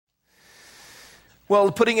Well,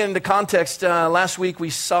 putting it into context, last week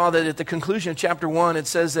we saw that at the conclusion of chapter 1, it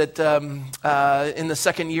says that in the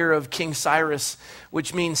second year of King Cyrus,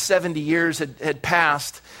 which means 70 years had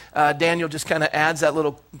passed, Daniel just kind of adds that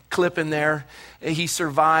little clip in there. He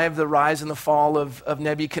survived the rise and the fall of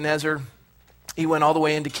Nebuchadnezzar. He went all the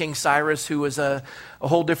way into King Cyrus, who was a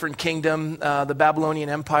whole different kingdom. The Babylonian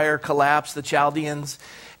Empire collapsed, the Chaldeans,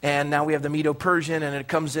 and now we have the Medo-Persian, and it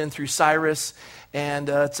comes in through Cyrus. And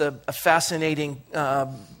it's a fascinating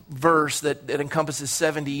verse that encompasses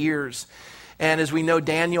 70 years. And as we know,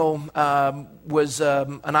 Daniel was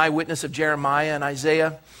an eyewitness of Jeremiah and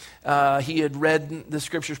Isaiah. He had read the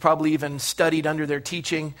scriptures, probably even studied under their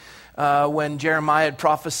teaching when Jeremiah had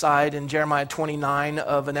prophesied in Jeremiah 29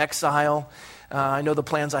 of an exile. I know the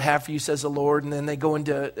plans I have for you, says the Lord. And then they go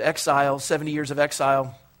into exile, 70 years of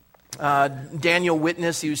exile. Daniel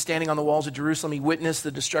witnessed, he was standing on the walls of Jerusalem. He witnessed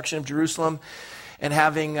the destruction of Jerusalem and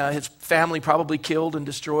having his family probably killed and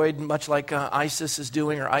destroyed, much like ISIS is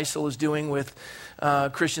doing, or ISIL is doing with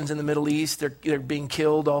Christians in the Middle East. They're being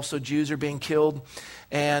killed. Also, Jews are being killed.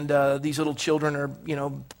 And these little children are,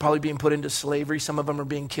 probably being put into slavery. Some of them are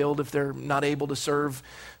being killed if they're not able to serve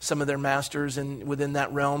some of their masters within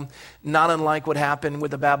that realm. Not unlike what happened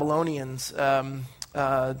with the Babylonians.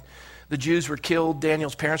 The Jews were killed.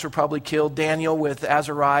 Daniel's parents were probably killed. Daniel with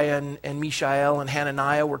Azariah and Mishael and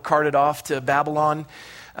Hananiah were carted off to Babylon,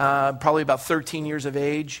 probably about 13 years of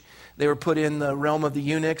age. They were put in the realm of the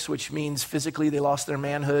eunuchs, which means physically they lost their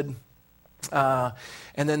manhood.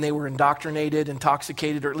 And then they were indoctrinated,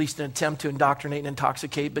 intoxicated, or at least an attempt to indoctrinate and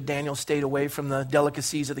intoxicate. But Daniel stayed away from the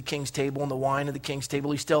delicacies of the king's table and the wine of the king's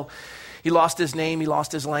table. He lost his name, he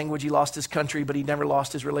lost his language, he lost his country, but he never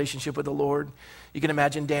lost his relationship with the Lord. You can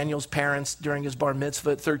imagine Daniel's parents during his bar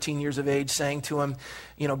mitzvah at 13 years of age saying to him,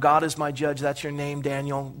 God is my judge, that's your name,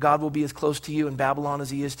 Daniel. God will be as close to you in Babylon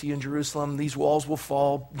as he is to you in Jerusalem. These walls will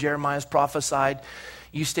fall. Jeremiah's prophesied.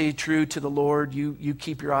 You stay true to the Lord. You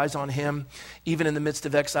keep your eyes on him. Even in the midst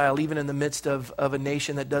of exile, even in the midst of a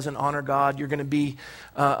nation that doesn't honor God, you're going to be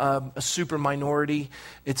a super minority.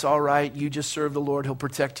 It's all right. You just serve the Lord. He'll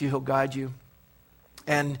protect you. He'll guide you.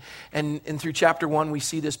 And through chapter 1, we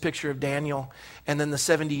see this picture of Daniel. And then the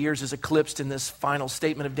 70 years is eclipsed in this final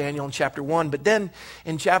statement of Daniel in chapter 1. But then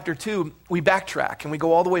in chapter 2, we backtrack and we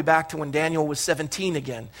go all the way back to when Daniel was 17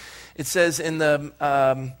 again. It says in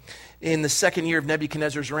the second year of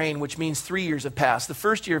Nebuchadnezzar's reign, which means 3 years have passed. The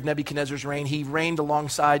first year of Nebuchadnezzar's reign, he reigned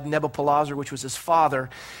alongside Nebuchadnezzar, which was his father.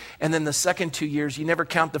 And then the second 2 years, you never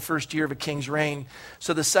count the first year of a king's reign.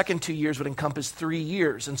 So the second 2 years would encompass 3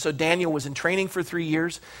 years. And so Daniel was in training for 3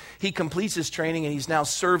 years. He completes his training and he's now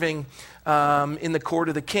serving in the court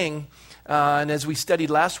of the king. And as we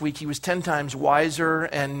studied last week, he was 10 times wiser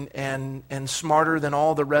and smarter than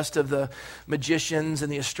all the rest of the magicians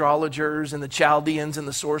and the astrologers and the Chaldeans and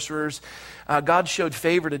the sorcerers. God showed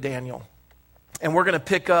favor to Daniel. And we're going to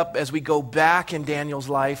pick up as we go back in Daniel's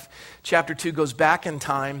life. Chapter 2 goes back in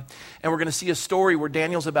time. And we're going to see a story where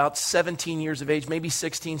Daniel's about 17 years of age, maybe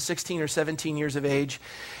 16 or 17 years of age.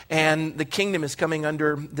 And the kingdom is coming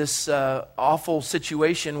under this awful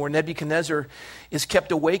situation where Nebuchadnezzar is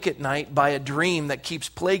kept awake at night by a dream that keeps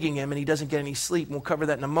plaguing him and he doesn't get any sleep. And we'll cover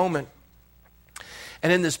that in a moment.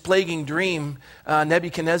 And in this plaguing dream,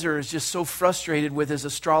 Nebuchadnezzar is just so frustrated with his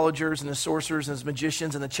astrologers and his sorcerers and his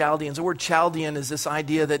magicians and the Chaldeans. The word Chaldean is this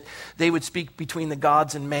idea that they would speak between the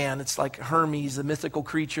gods and man. It's like Hermes, the mythical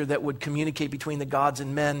creature that would communicate between the gods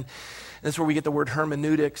and men. And that's where we get the word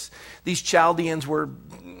hermeneutics. These Chaldeans were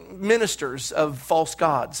ministers of false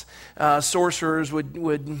gods. Sorcerers would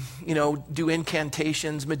do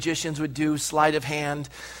incantations. Magicians would do sleight of hand.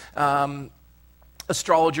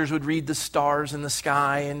 Astrologers would read the stars in the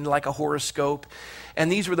sky and like a horoscope. And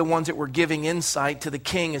these were the ones that were giving insight to the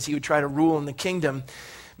king as he would try to rule in the kingdom.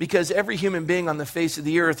 Because every human being on the face of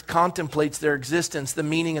the earth contemplates their existence, the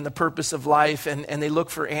meaning and the purpose of life, and they look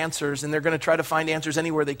for answers, and they're going to try to find answers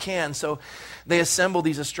anywhere they can. So they assemble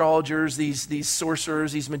these astrologers, these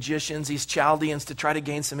sorcerers, these magicians, these Chaldeans to try to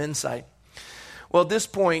gain some insight. Well, at this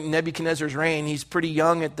point in Nebuchadnezzar's reign, he's pretty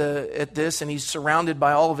young at this, and he's surrounded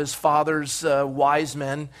by all of his father's wise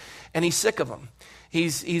men, and he's sick of them.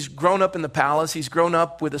 He's grown up in the palace. He's grown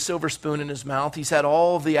up with a silver spoon in his mouth. He's had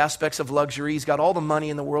all of the aspects of luxury. He's got all the money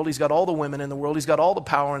in the world. He's got all the women in the world. He's got all the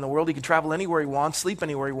power in the world. He can travel anywhere he wants, sleep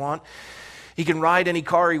anywhere he wants. He can ride any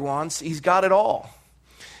car he wants. He's got it all.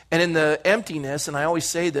 And in the emptiness, and I always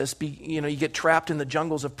say this, you get trapped in the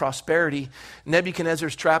jungles of prosperity.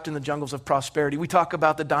 Nebuchadnezzar's trapped in the jungles of prosperity. We talk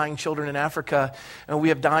about the dying children in Africa, and we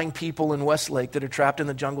have dying people in Westlake that are trapped in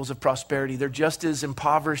the jungles of prosperity. They're just as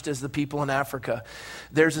impoverished as the people in Africa.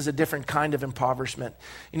 Theirs is a different kind of impoverishment.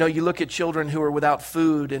 You look at children who are without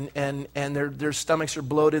food, and their stomachs are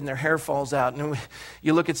bloated and their hair falls out. And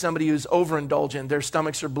you look at somebody who's overindulgent, their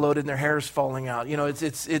stomachs are bloated and their hair is falling out.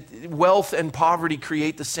 Wealth and poverty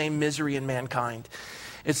create the same misery in mankind.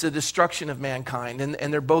 It's the destruction of mankind,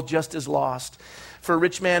 and they're both just as lost. For a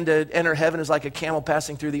rich man to enter heaven is like a camel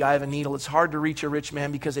passing through the eye of a needle. It's hard to reach a rich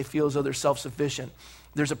man because they feel as though they're self-sufficient.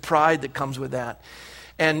 There's a pride that comes with that.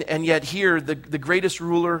 And yet here, the greatest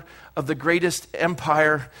ruler of the greatest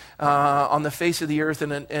empire on the face of the earth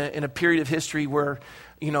in a period of history where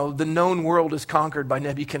the known world is conquered by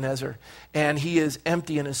Nebuchadnezzar, and he is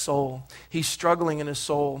empty in his soul. He's struggling in his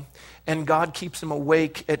soul, and God keeps him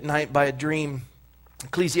awake at night by a dream.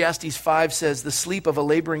 Ecclesiastes 5 says, "The sleep of a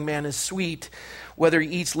laboring man is sweet, whether he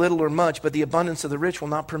eats little or much, but the abundance of the rich will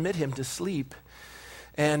not permit him to sleep."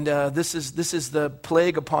 And this is the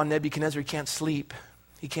plague upon Nebuchadnezzar. He can't sleep.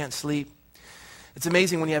 He can't sleep. It's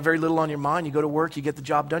amazing when you have very little on your mind. You go to work, you get the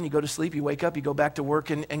job done, you go to sleep, you wake up, you go back to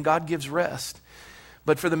work, and God gives rest.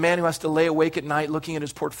 But for the man who has to lay awake at night looking at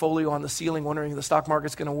his portfolio on the ceiling, wondering if the stock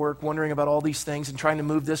market's going to work, wondering about all these things and trying to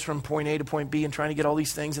move this from point A to point B and trying to get all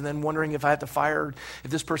these things, and then wondering if I have to fire, if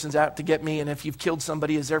this person's out to get me, and if you've killed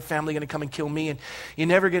somebody, is their family going to come and kill me? And you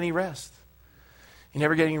never get any rest. You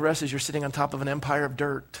never get any rest as you're sitting on top of an empire of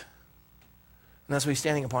dirt. And that's what he's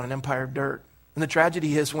standing upon, an empire of dirt. And the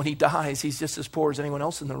tragedy is when he dies, he's just as poor as anyone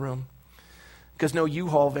else in the room, because no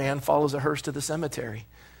U-Haul van follows a hearse to the cemetery.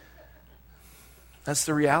 That's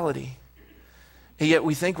the reality. And yet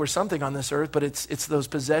we think we're something on this earth, but it's those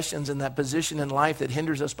possessions and that position in life that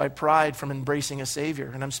hinders us by pride from embracing a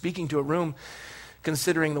Savior. And I'm speaking to a room,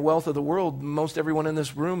 considering the wealth of the world, most everyone in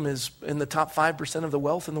this room is in the top 5% of the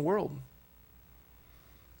wealth in the world.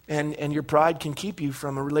 And your pride can keep you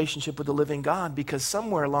from a relationship with the living God, because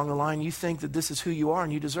somewhere along the line you think that this is who you are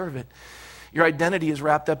and you deserve it. Your identity is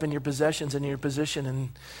wrapped up in your possessions and your position and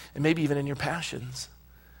maybe even in your passions.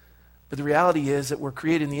 But the reality is that we're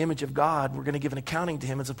created in the image of God. We're going to give an accounting to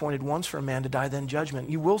him. It's appointed once for a man to die, then judgment.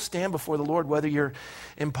 You will stand before the Lord, whether you're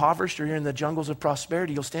impoverished or you're in the jungles of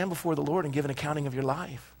prosperity. You'll stand before the Lord and give an accounting of your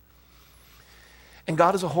life. And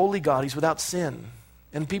God is a holy God. He's without sin.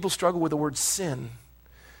 And people struggle with the word sin.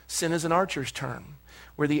 Sin is an archer's term.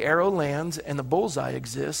 Where the arrow lands and the bullseye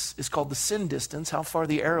exists is called the sin distance, how far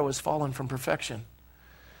the arrow has fallen from perfection.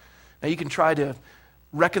 Now you can try to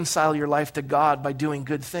reconcile your life to God by doing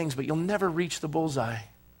good things, but you'll never reach the bullseye.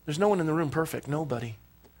 There's no one in the room perfect. Nobody.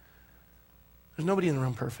 There's nobody in the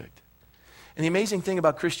room perfect. And the amazing thing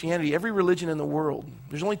about Christianity, every religion in the world,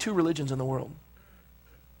 there's only two religions in the world.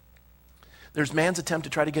 There's man's attempt to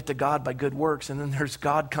try to get to God by good works, and then there's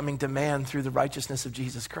God coming to man through the righteousness of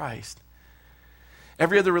Jesus Christ.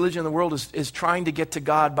 Every other religion in the world is trying to get to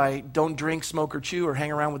God by don't drink, smoke, or chew, or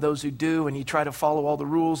hang around with those who do, and you try to follow all the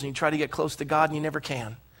rules, and you try to get close to God, and you never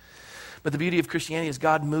can. But the beauty of Christianity is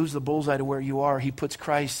God moves the bullseye to where you are. He puts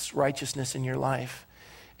Christ's righteousness in your life,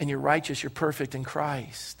 and you're righteous, you're perfect in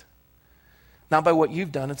Christ. Not by what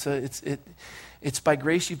you've done. It's by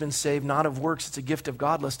grace you've been saved, not of works. It's a gift of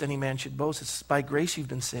God, lest any man should boast. It's by grace you've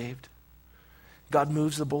been saved. God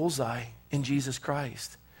moves the bullseye in Jesus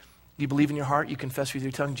Christ. You believe in your heart, you confess with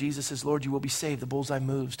your tongue, Jesus is Lord, you will be saved. The bullseye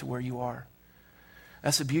moves to where you are.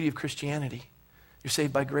 That's the beauty of Christianity. You're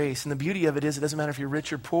saved by grace. And the beauty of it is, it doesn't matter if you're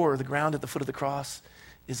rich or poor, the ground at the foot of the cross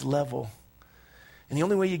is level. And the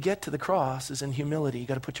only way you get to the cross is in humility. You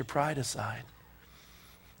got to put your pride aside.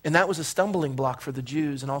 And that was a stumbling block for the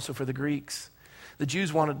Jews and also for the Greeks. The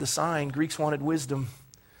Jews wanted the sign, Greeks wanted wisdom.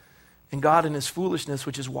 And God in his foolishness,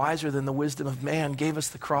 which is wiser than the wisdom of man, gave us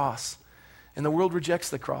the cross. And the world rejects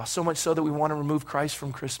the cross, so much so that we want to remove Christ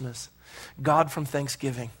from Christmas, God from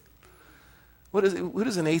Thanksgiving. What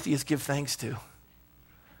does an atheist give thanks to?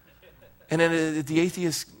 And then the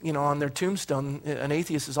atheist, on their tombstone, an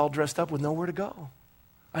atheist is all dressed up with nowhere to go.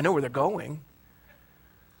 I know where they're going.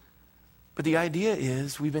 But the idea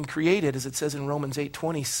is we've been created, as it says in Romans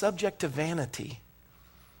 8:20, subject to vanity.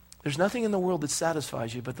 There's nothing in the world that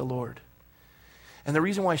satisfies you but the Lord. And the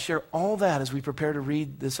reason why I share all that as we prepare to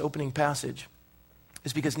read this opening passage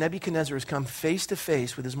is because Nebuchadnezzar has come face to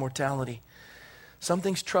face with his mortality.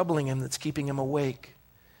 Something's troubling him that's keeping him awake.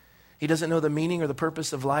 He doesn't know the meaning or the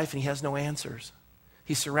purpose of life, and he has no answers.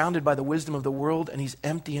 He's surrounded by the wisdom of the world, and he's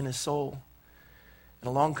empty in his soul. And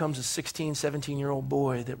along comes a 16, 17-year-old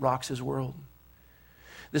boy that rocks his world.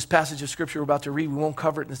 This passage of Scripture we're about to read, we won't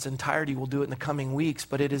cover it in its entirety. We'll do it in the coming weeks.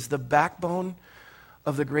 But it is the backbone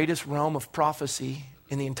of the greatest realm of prophecy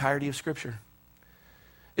in the entirety of Scripture.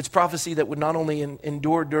 It's prophecy that would not only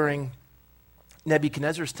endure during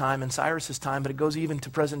Nebuchadnezzar's time and Cyrus's time, but it goes even to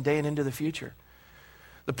present day and into the future.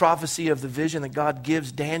 The prophecy of the vision that God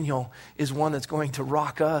gives Daniel is one that's going to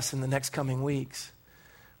rock us in the next coming weeks.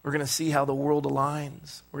 We're going to see how the world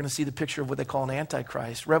aligns. We're going to see the picture of what they call an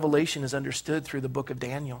antichrist. Revelation is understood through the book of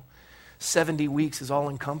Daniel. 70 weeks is all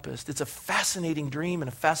encompassed. It's a fascinating dream and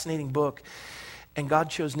a fascinating book. And God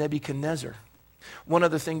chose Nebuchadnezzar. One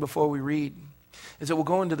other thing before we read is that we'll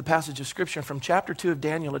go into the passage of Scripture. From chapter 2 of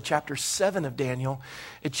Daniel to chapter 7 of Daniel,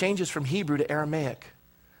 it changes from Hebrew to Aramaic.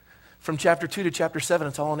 From chapter 2 to chapter 7,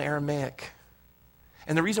 it's all in Aramaic.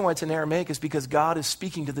 And the reason why it's in Aramaic is because God is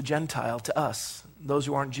speaking to the Gentile, to us, those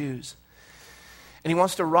who aren't Jews. And he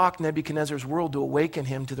wants to rock Nebuchadnezzar's world to awaken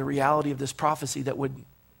him to the reality of this prophecy that would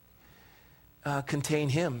contain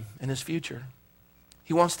him and his future.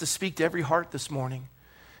 He wants to speak to every heart this morning.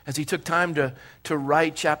 As he took time to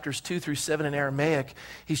write chapters 2 through 7 in Aramaic,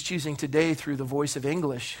 he's choosing today through the voice of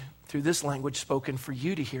English, through this language spoken, for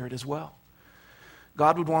you to hear it as well.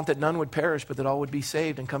 God would want that none would perish, but that all would be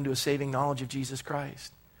saved and come to a saving knowledge of Jesus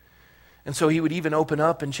Christ. And so he would even open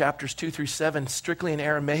up in chapters 2 through 7 strictly in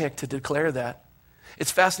Aramaic to declare that.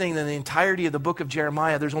 It's fascinating that in the entirety of the book of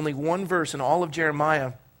Jeremiah, there's only one verse in all of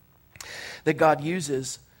Jeremiah that God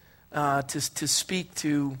uses to speak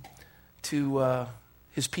to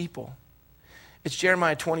his people. It's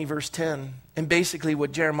Jeremiah 20, verse 10. And basically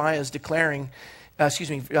what Jeremiah is declaring,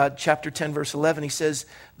 chapter 10, verse 11, he says,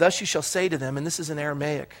 "Thus you shall say to them," and this is in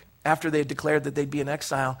Aramaic, after they had declared that they'd be in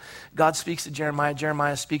exile, God speaks to Jeremiah.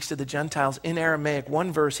 Jeremiah speaks to the Gentiles in Aramaic.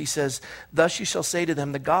 One verse, he says, "Thus you shall say to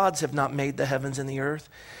them, the gods have not made the heavens and the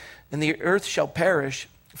earth shall perish.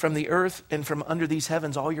 From the earth and from under these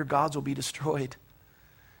heavens, all your gods will be destroyed."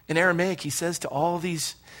 In Aramaic, he says to all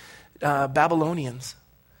these Babylonians,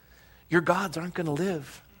 your gods aren't going to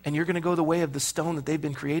live. And you're going to go the way of the stone that they've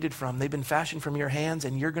been created from. They've been fashioned from your hands,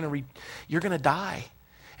 and you're going to die.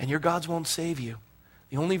 And your gods won't save you.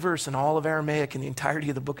 The only verse in all of Aramaic in the entirety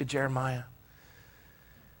of the book of Jeremiah.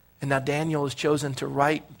 And now Daniel is chosen to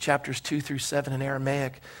write chapters 2 through 7 in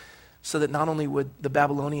Aramaic so that not only would the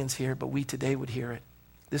Babylonians hear it, but we today would hear it.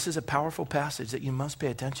 This is a powerful passage that you must pay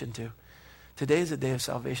attention to. Today is a day of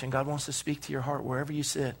salvation. God wants to speak to your heart wherever you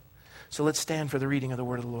sit. So let's stand for the reading of the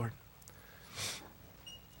word of the Lord.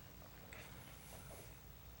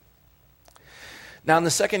 Now in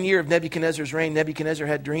the second year of Nebuchadnezzar's reign, Nebuchadnezzar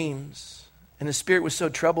had dreams, and his spirit was so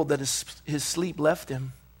troubled that his sleep left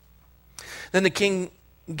him. Then the king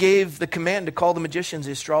gave the command to call the magicians,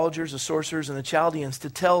 the astrologers, the sorcerers, and the Chaldeans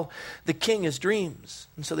to tell the king his dreams.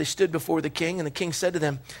 And so they stood before the king, and the king said to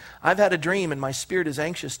them, "I've had a dream, and my spirit is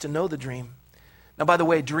anxious to know the dream." Now, by the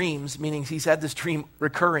way, dreams, meaning he's had this dream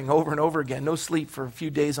recurring over and over again, no sleep for a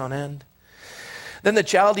few days on end. Then the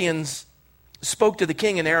Chaldeans spoke to the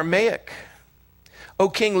king in Aramaic. "O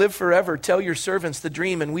king, live forever. Tell your servants the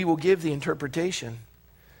dream, and we will give the interpretation."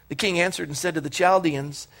 The king answered and said to the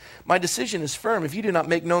Chaldeans, "My decision is firm. If you do not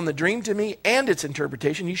make known the dream to me and its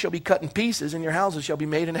interpretation, you shall be cut in pieces, and your houses shall be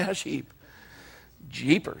made an ash heap."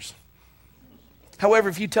 Jeepers. "However,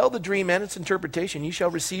 if you tell the dream and its interpretation, you shall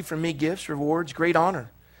receive from me gifts, rewards, great honor.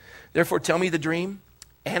 Therefore tell me the dream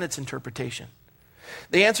and its interpretation."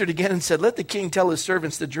 They answered again and said, "Let the king tell his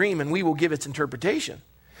servants the dream, and we will give its interpretation."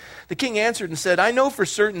 The king answered and said, "I know for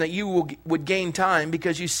certain that you would gain time,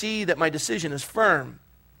 because you see that my decision is firm.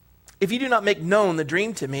 If you do not make known the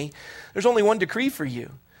dream to me, there's only one decree for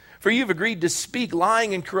you. For you have agreed to speak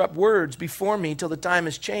lying and corrupt words before me till the time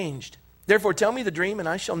is changed. Therefore tell me the dream, and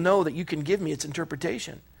I shall know that you can give me its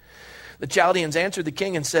interpretation." The Chaldeans answered the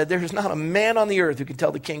king and said, "There is not a man on the earth who can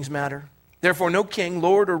tell the king's matter. Therefore no king,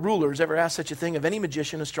 lord, or ruler has ever asked such a thing of any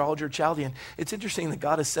magician, astrologer, or Chaldean." It's interesting that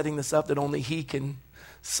God is setting this up that only he can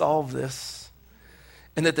solve this,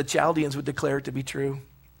 and that the Chaldeans would declare it to be true.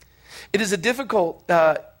 It is a difficult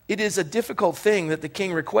thing that the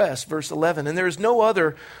king requests, verse 11, "and there is no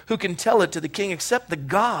other who can tell it to the king except the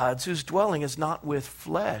gods, whose dwelling is not with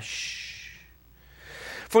flesh."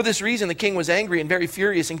 For this reason the king was angry and very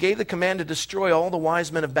furious, and gave the command to destroy all the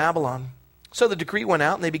wise men of Babylon. So the decree went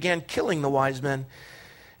out, and they began killing the wise men,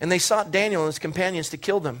 and they sought Daniel and his companions to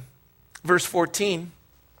kill them. Verse 14,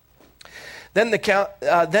 Then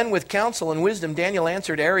with counsel and wisdom Daniel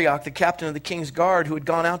answered Arioch, the captain of the king's guard, who had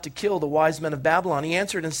gone out to kill the wise men of Babylon. He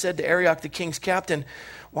answered and said to Arioch, the king's captain,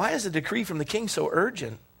 "Why is the decree from the king so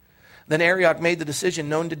urgent?" Then Arioch made the decision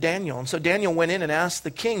known to Daniel. And so Daniel went in and asked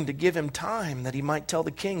the king to give him time that he might tell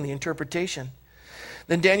the king the interpretation.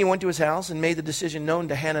 Then Daniel went to his house and made the decision known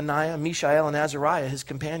to Hananiah, Mishael, and Azariah, his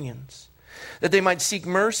companions, that they might seek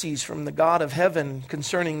mercies from the God of heaven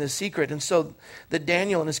concerning this secret, and so that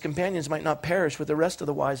Daniel and his companions might not perish with the rest of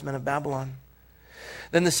the wise men of Babylon.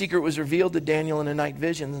 Then the secret was revealed to Daniel in a night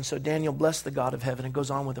vision, and so Daniel blessed the God of heaven and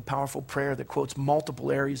goes on with a powerful prayer that quotes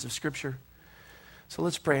multiple areas of Scripture. So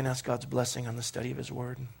let's pray and ask God's blessing on the study of his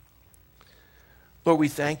word. Lord, we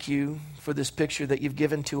thank you for this picture that you've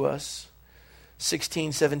given to us.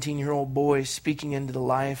 16, 17-year-old boy speaking into the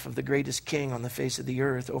life of the greatest king on the face of the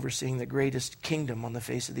earth, overseeing the greatest kingdom on the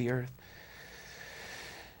face of the earth.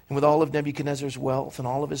 And with all of Nebuchadnezzar's wealth and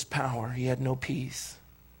all of his power, he had no peace.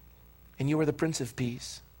 And you were the Prince of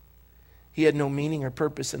Peace. He had no meaning or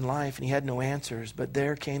purpose in life, and he had no answers. But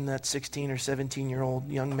there came that 16 or 17-year-old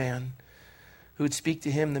young man who would speak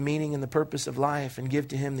to him the meaning and the purpose of life and give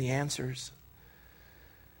to him the answers.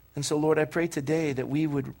 And so, Lord, I pray today that we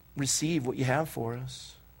would receive what you have for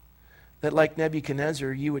us. That like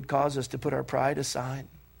Nebuchadnezzar, you would cause us to put our pride aside.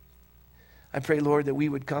 I pray, Lord, that we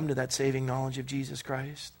would come to that saving knowledge of Jesus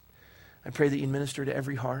Christ. I pray that you minister to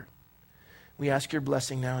every heart. We ask your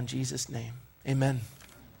blessing now in Jesus' name. Amen.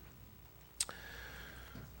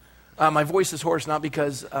 My voice is hoarse, not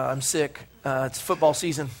because I'm sick. It's football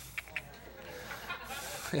season.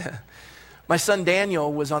 Yeah. My son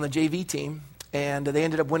Daniel was on the JV team, and they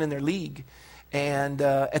ended up winning their league. And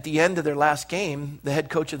at the end of their last game, the head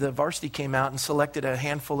coach of the varsity came out and selected a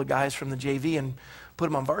handful of guys from the JV and put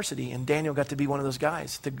them on varsity. And Daniel got to be one of those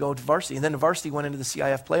guys to go to varsity. And then the varsity went into the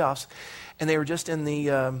CIF playoffs, and they were just in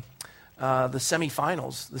the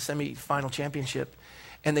semifinals, the semifinal championship,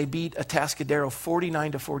 and they beat Atascadero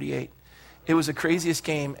 49-48. It was the craziest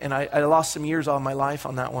game, and I lost some years of my life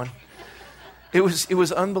on that one. It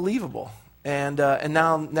was unbelievable. And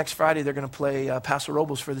now next Friday they're going to play Paso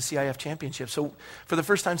Robles for the CIF championship. So for the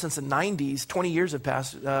first time since the 90s, 20 years have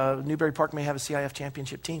passed, Newbury Park may have a CIF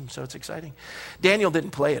championship team, so it's exciting. Daniel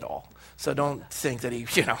didn't play at all, so don't think that he,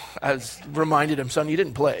 I reminded him, son, you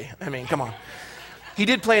didn't play. I mean, come on. He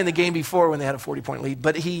did play in the game before when they had a 40-point lead,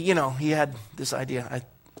 but he had this idea.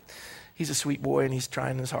 He's a sweet boy, and he's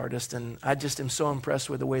trying his hardest, and I just am so impressed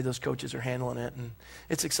with the way those coaches are handling it, and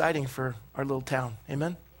it's exciting for our little town.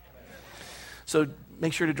 Amen? So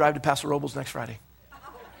make sure to drive to Paso Robles next Friday.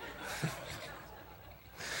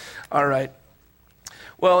 All right.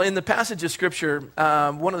 Well, in the passage of Scripture,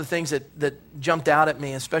 one of the things that jumped out at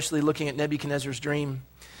me, especially looking at Nebuchadnezzar's dream,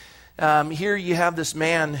 here you have this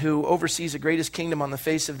man who oversees the greatest kingdom on the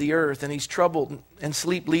face of the earth, and he's troubled, and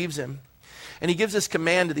sleep leaves him. And he gives this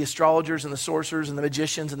command to the astrologers and the sorcerers and the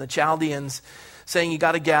magicians and the Chaldeans, saying, you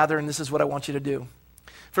got to gather, and this is what I want you to do.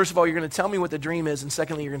 First of all, you're going to tell me what the dream is, and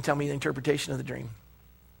secondly, you're going to tell me the interpretation of the dream.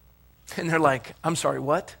 And they're like, I'm sorry,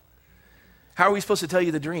 what? How are we supposed to tell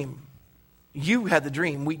you the dream? You had the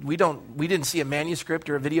dream. We didn't see a manuscript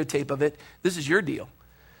or a videotape of it. This is your deal.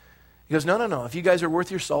 He goes, no. If you guys are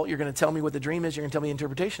worth your salt, you're going to tell me what the dream is. You're going to tell me the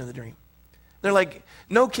interpretation of the dream. They're like,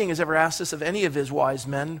 no king has ever asked this of any of his wise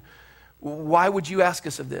men. Why would you ask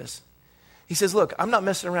us of this? He says, look, I'm not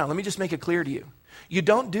messing around. Let me just make it clear to you. You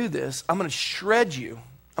don't do this, I'm going to shred you.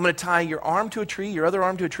 I'm going to tie your arm to a tree, your other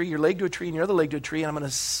arm to a tree, your leg to a tree, and your other leg to a tree, and I'm going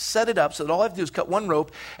to set it up so that all I have to do is cut one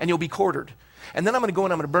rope, and you'll be quartered. And then I'm going to go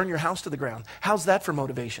and I'm going to burn your house to the ground. How's that for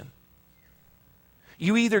motivation?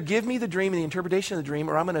 You either give me the dream and the interpretation of the dream,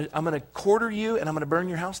 or I'm going to quarter you, and I'm going to burn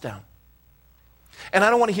your house down. And I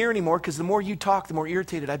don't want to hear anymore, because the more you talk, the more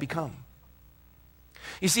irritated I become.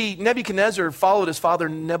 You see, Nebuchadnezzar followed his father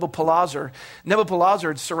Nebuchadnezzar.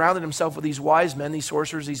 Nebuchadnezzar had surrounded himself with these wise men, these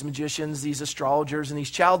sorcerers, these magicians, these astrologers, and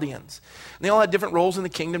these Chaldeans. And they all had different roles in the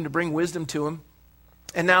kingdom to bring wisdom to him.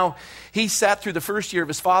 And now he sat through the first year of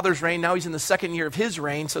his father's reign. Now he's in the second year of his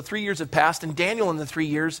reign. So 3 years have passed. And Daniel in the 3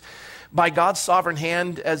 years, by God's sovereign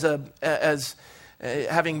hand, as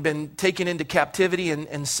having been taken into captivity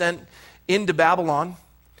and sent into Babylon,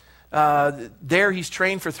 there he's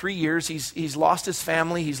trained for 3 years. He's lost his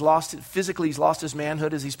family. He's lost his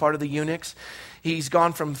manhood as he's part of the eunuchs. He's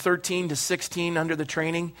gone from 13 to 16 under the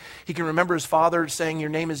training. He can remember his father saying, your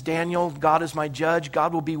name is Daniel. God is my judge.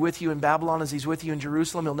 God will be with you in Babylon as he's with you in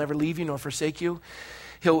Jerusalem. He'll never leave you nor forsake you.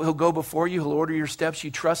 He'll go before you. He'll order your steps. You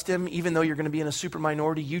trust him. Even though you're going to be in a super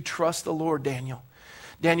minority, you trust the Lord, Daniel.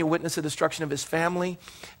 Daniel witnessed the destruction of his family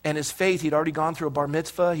and his faith. He'd already gone through a bar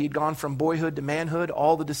mitzvah. He'd gone from boyhood to manhood.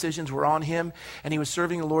 All the decisions were on him, and he was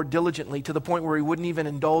serving the Lord diligently to the point where he wouldn't even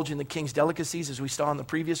indulge in the king's delicacies, as we saw in the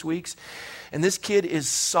previous weeks. And this kid is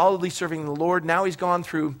solidly serving the Lord. Now he's gone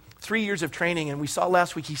through 3 years of training, and we saw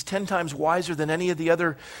last week he's 10 times wiser than any of the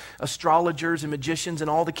other astrologers and magicians in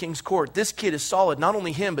all the king's court. This kid is solid. Not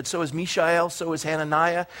only him, but so is Mishael, so is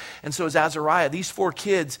Hananiah, and so is Azariah. These 4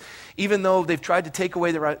 kids, even though they've tried to take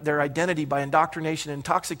away their identity by indoctrination and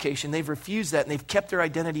intoxication, they've refused that, and they've kept their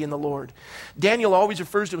identity in the Lord. Daniel always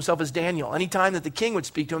refers to himself as Daniel. Anytime that the king would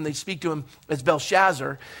speak to him, they'd speak to him as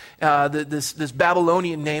Belshazzar, this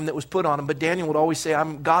Babylonian name that was put on him. But Daniel would always say,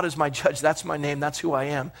 God is my judge. That's my name. That's who I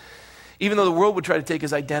am. Even though the world would try to take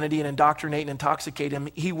his identity and indoctrinate and intoxicate him,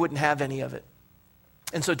 he wouldn't have any of it.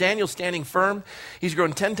 And so Daniel's standing firm. He's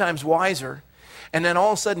grown 10 times wiser. And then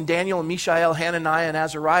all of a sudden, Daniel and Mishael, Hananiah, and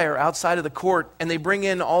Azariah are outside of the court, and they bring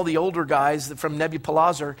in all the older guys from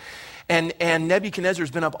Nebuchadnezzar. And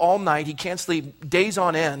Nebuchadnezzar's been up all night. He can't sleep days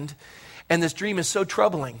on end. And this dream is so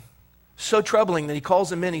troubling that he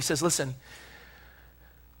calls them in. He says, listen,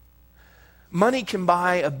 money can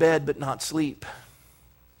buy a bed but not sleep.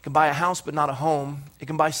 It can buy a house but not a home. It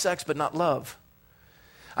can buy sex but not love.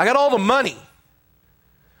 I got all the money.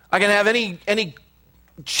 I can have any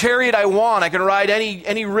chariot I want. I can ride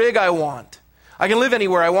any rig I want. I can live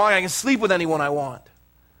anywhere I want. I can sleep with anyone I want.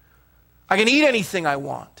 I can eat anything I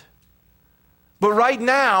want. But right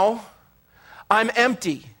now, I'm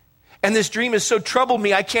empty. And this dream has so troubled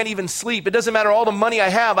me, I can't even sleep. It doesn't matter all the money I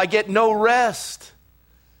have. I get no rest.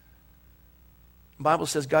 The Bible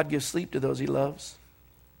says God gives sleep to those he loves.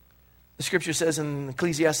 The scripture says in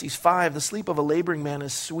Ecclesiastes 5, the sleep of a laboring man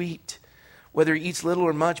is sweet, whether he eats little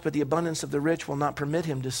or much, but the abundance of the rich will not permit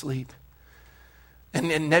him to sleep.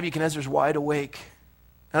 And Nebuchadnezzar's wide awake.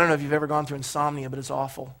 I don't know if you've ever gone through insomnia, but it's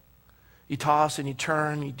awful. You toss and you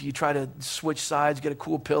turn, you try to switch sides, get a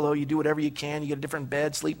cool pillow, you do whatever you can, you get a different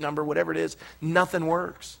bed, sleep number, whatever it is, nothing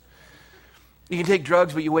works. You can take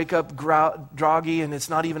drugs, but you wake up groggy and it's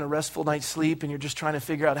not even a restful night's sleep, and you're just trying to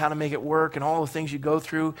figure out how to make it work, and all the things you go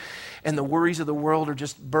through and the worries of the world are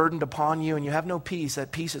just burdened upon you, and you have no peace,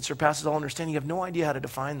 that peace that surpasses all understanding. You have no idea how to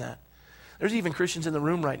define that. There's even Christians in the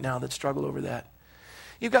room right now that struggle over that.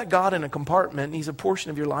 You've got God in a compartment, and he's a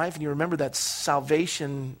portion of your life, and you remember that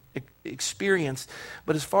salvation experience,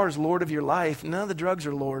 but as far as Lord of your life, none of the drugs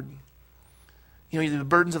are Lord. You know, the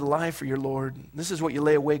burdens of the life are your Lord. This is what you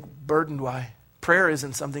lay awake burdened by. Prayer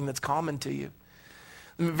isn't something that's common to you.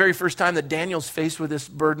 The very first time that Daniel's faced with this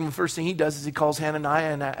burden, the first thing he does is he calls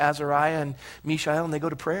Hananiah and Azariah and Mishael, and they go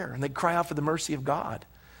to prayer, and they cry out for the mercy of God.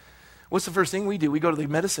 What's the first thing we do? We go to the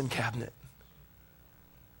medicine cabinet.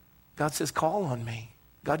 God says, call on me.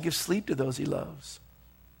 God gives sleep to those he loves.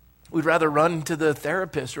 We'd rather run to the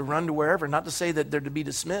therapist or run to wherever, not to say that they're to be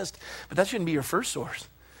dismissed, but that shouldn't be your first source.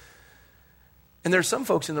 And there's some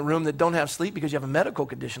folks in the room that don't have sleep because you have a medical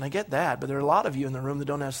condition. I get that, but there are a lot of you in the room that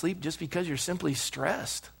don't have sleep just because you're simply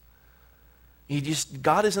stressed.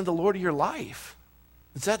 God isn't the Lord of your life.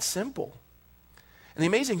 It's that simple. And the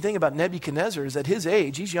amazing thing about Nebuchadnezzar is at his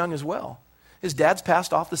age, he's young as well. His dad's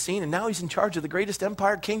passed off the scene, and now he's in charge of the greatest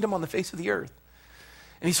empire kingdom on the face of the earth.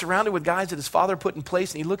 And he's surrounded with guys that his father put in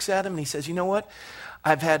place, and he looks at him and he says, you know what?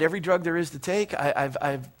 I've had every drug there is to take.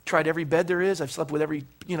 I've tried every bed there is. I've slept with every,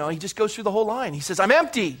 he just goes through the whole line. He says, I'm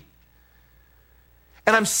empty.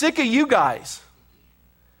 And I'm sick of you guys.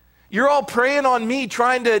 You're all preying on me,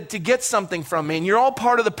 trying to get something from me. And you're all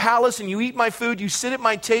part of the palace, and you eat my food, you sit at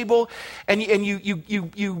my table, and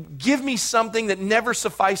you give me something that never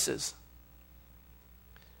suffices.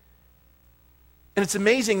 And it's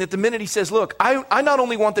amazing that the minute he says, look, I not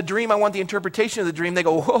only want the dream, I want the interpretation of the dream, they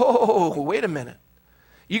go, whoa, wait a minute.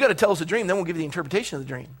 You got to tell us the dream, then we'll give you the interpretation of the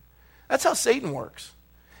dream. That's how Satan works.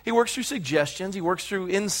 He works through suggestions. He works through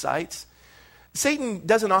insights. Satan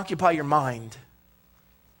doesn't occupy your mind.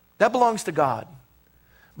 That belongs to God.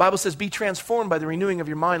 The Bible says, be transformed by the renewing of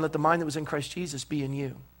your mind. Let the mind that was in Christ Jesus be in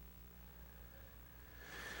you.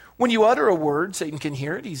 When you utter a word, Satan can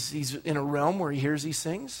hear it. He's in a realm where he hears these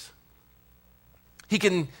things. He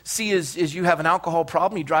can see as you have an alcohol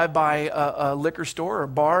problem, you drive by a liquor store or a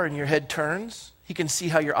bar and your head turns. He can see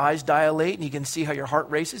how your eyes dilate, and he can see how your heart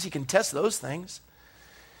races. He can test those things.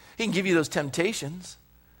 He can give you those temptations.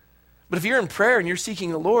 But if you're in prayer and you're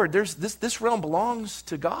seeking the Lord, this realm belongs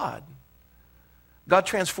to God. God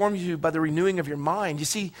transforms you by the renewing of your mind. You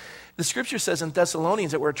see, the scripture says in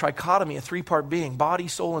Thessalonians that we're a trichotomy, a three-part being, body,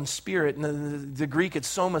 soul, and spirit. In the Greek, it's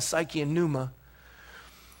soma, psyche, and pneuma.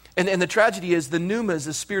 And the tragedy is the pneuma is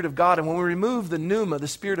the Spirit of God. And when we remove the pneuma, the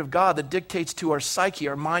Spirit of God that dictates to our psyche,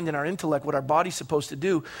 our mind, and our intellect what our body's supposed to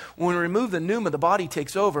do, when we remove the pneuma, the body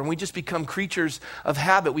takes over and we just become creatures of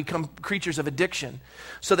habit. We become creatures of addiction.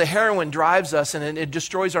 So the heroin drives us and it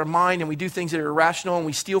destroys our mind, and we do things that are irrational, and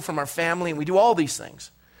we steal from our family, and we do all these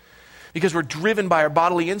things because we're driven by our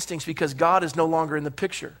bodily instincts because God is no longer in the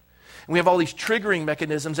picture. We have all these triggering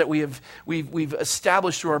mechanisms that we've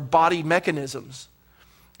established through our body mechanisms.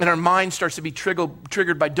 And our mind starts to be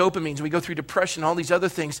triggered by dopamines. We go through depression, all these other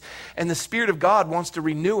things. And the Spirit of God wants to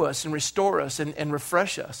renew us and restore us and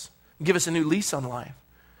refresh us, and give us a new lease on life.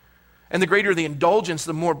 And the greater the indulgence,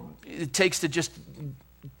 the more it takes to just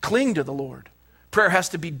cling to the Lord. Prayer has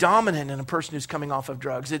to be dominant in a person who's coming off of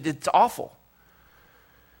drugs. It's awful.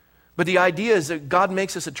 But the idea is that God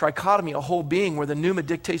makes us a trichotomy, a whole being, where the pneuma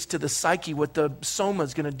dictates to the psyche what the soma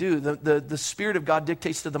is going to do. The Spirit of God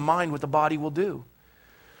dictates to the mind what the body will do.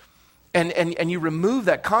 And you remove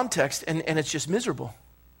that context, and it's just miserable.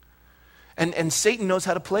 And Satan knows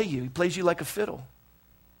how to play you. He plays you like a fiddle.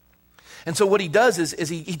 And so what he does is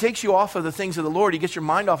he takes you off of the things of the Lord. He gets your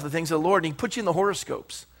mind off of the things of the Lord, and he puts you in the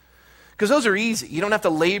horoscopes. Because those are easy. You don't have to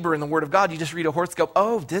labor in the Word of God. You just read a horoscope.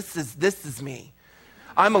 Oh, this is me.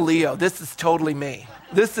 I'm a Leo. This is totally me.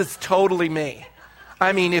 This is totally me.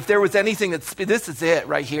 I mean, if there was anything this is it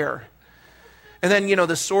right here. And then,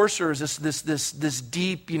 the sorcerers, this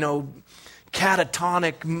deep,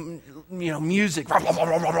 catatonic, music.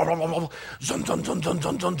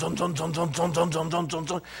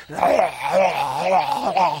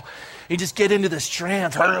 You just get into this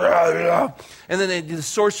trance. And then they do the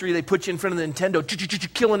sorcery. They put you in front of the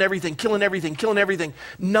Nintendo, killing everything,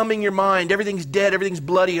 numbing your mind. Everything's dead. Everything's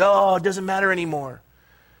bloody. Oh, it doesn't matter anymore.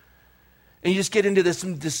 And you just get into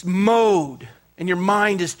this mode. And your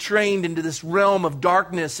mind is trained into this realm of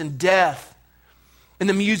darkness and death. And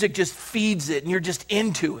the music just feeds it, and you're just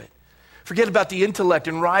into it. Forget about the intellect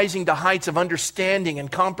and rising to heights of understanding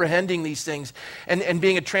and comprehending these things and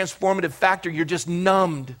being a transformative factor. You're just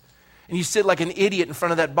numbed. And you sit like an idiot in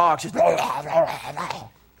front of that box. Just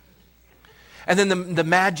and then the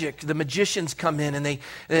magic, the magicians come in, and they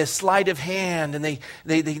sleight of hand, and they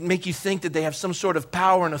make you think that they have some sort of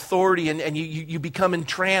power and authority, and you become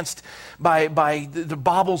entranced by the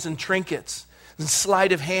baubles and trinkets.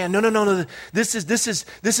 Sleight of hand. No. This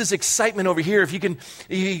is excitement over here. If you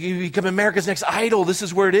become America's Next Idol, this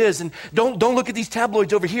is where it is. And don't look at these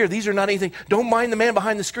tabloids over here. These are not anything. Don't mind the man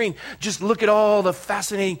behind the screen. Just look at all the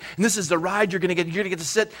fascinating. And this is the ride you're going to get. You're going to get to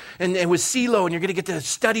sit and with CeeLo, and you're going to get to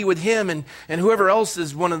study with him and whoever else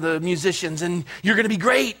is one of the musicians, and you're going to be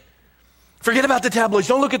great. Forget about the tabloids.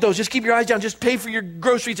 Don't look at those. Just keep your eyes down. Just pay for your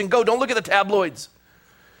groceries and go. Don't look at the tabloids.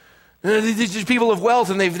 These are people of wealth,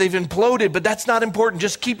 and they've imploded, but that's not important.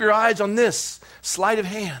 Just keep your eyes on this sleight of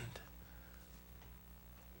hand.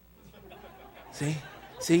 See,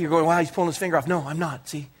 you're going, wow, he's pulling his finger off. No, I'm not.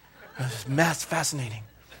 See, it's fascinating.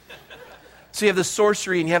 So you have the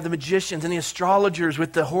sorcery, and you have the magicians and the astrologers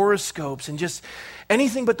with the horoscopes and just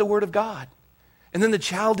anything but the Word of God. And then the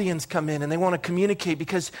Chaldeans come in, and they want to communicate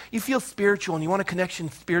because you feel spiritual and you want a connection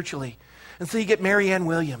spiritually. And so you get Marianne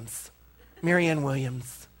Williams.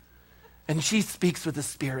 And she speaks with the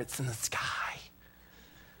spirits in the sky.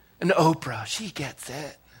 And Oprah, she gets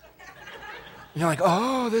it. And you're like,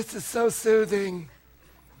 oh, this is so soothing.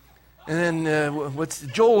 And then what's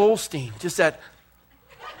Joel Osteen? Just that.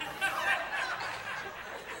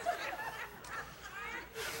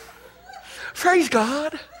 Praise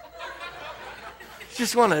God.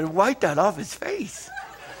 Just want to wipe that off his face.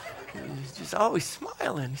 He's just always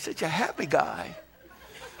smiling. He's such a happy guy.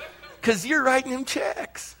 Because you're writing him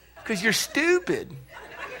checks. Because you're stupid.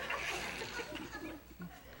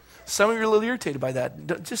 Some of you are a little irritated by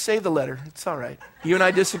that. Just save the letter. It's all right. You and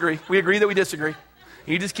I disagree. We agree that we disagree.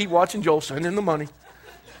 You just keep watching Joel send in the money.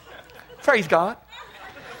 Praise God.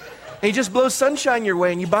 And he just blows sunshine your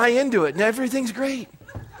way, and you buy into it, and everything's great.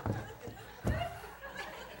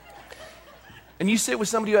 And you sit with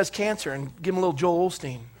somebody who has cancer and give them a little Joel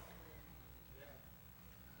Osteen.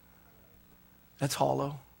 That's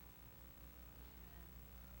hollow.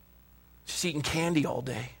 Just eating candy all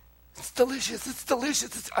day. It's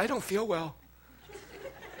delicious. I don't feel well.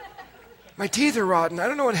 My teeth are rotten. I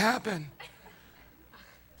don't know what happened.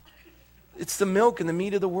 It's the milk and the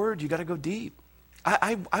meat of the word. You got to go deep.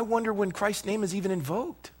 I wonder when Christ's name is even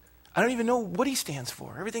invoked. I don't even know what he stands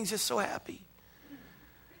for. Everything's just so happy.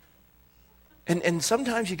 And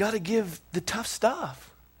sometimes you got to give the tough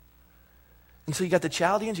stuff. And so you got the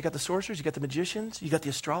Chaldeans, you got the sorcerers, you got the magicians, you got the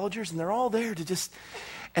astrologers, and they're all there to just,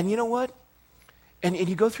 and you know what? And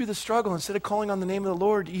you go through the struggle. Instead of calling on the name of the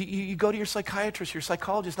Lord, you go to your psychiatrist, your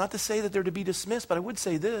psychologist, not to say that they're to be dismissed, but I would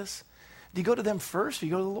say this. Do you go to them first or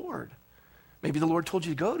you go to the Lord? Maybe the Lord told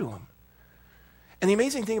you to go to him. And the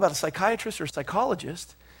amazing thing about a psychiatrist or a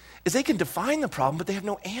psychologist is they can define the problem, but they have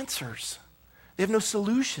no answers. They have no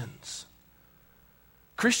solutions.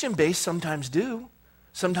 Christian-based sometimes do.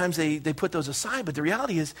 Sometimes they put those aside, but the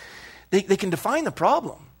reality is they can define the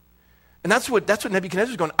problem. And that's what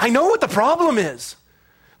Nebuchadnezzar's going, I know what the problem is.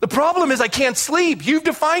 The problem is I can't sleep. You've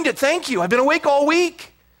defined it. Thank you. I've been awake all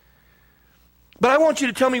week. But I want you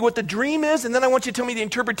to tell me what the dream is, and then I want you to tell me the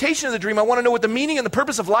interpretation of the dream. I want to know what the meaning and the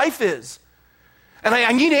purpose of life is. And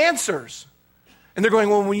I need answers. And they're going,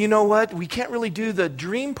 well, you know what? We can't really do the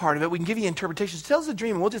dream part of it. We can give you interpretations. Tell us the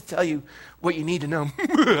dream, and we'll just tell you what you need to know.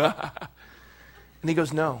 And he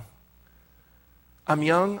goes, no. I'm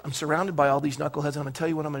young. I'm surrounded by all these knuckleheads. I'm going to tell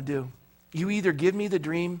you what I'm going to do. You either give me the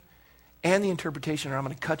dream and the interpretation, or I'm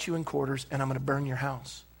going to cut you in quarters, and I'm going to burn your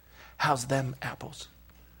house. How's them apples?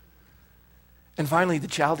 And finally, the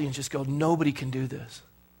Chaldeans just go, nobody can do this.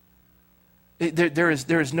 There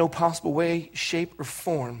is no possible way, shape, or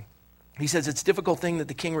form. He says it's a difficult thing that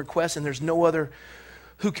the king requests, and there's no other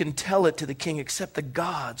who can tell it to the king except the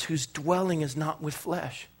gods whose dwelling is not with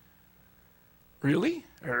flesh. Really?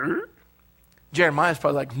 Jeremiah's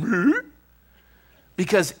probably like,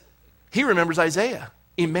 because he remembers Isaiah,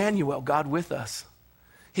 Emmanuel, God with us.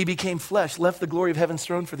 He became flesh, left the glory of heaven's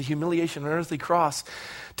throne for the humiliation of an earthly cross.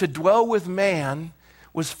 To dwell with man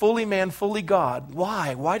was fully man, fully God.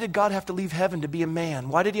 Why? Why did God have to leave heaven to be a man?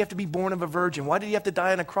 Why did he have to be born of a virgin? Why did he have to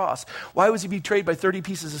die on a cross? Why was he betrayed by 30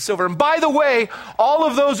 pieces of silver? And by the way, all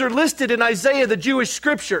of those are listed in Isaiah, the Jewish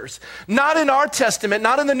scriptures. Not in our Testament,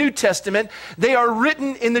 not in the New Testament. They are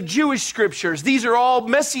written in the Jewish scriptures. These are all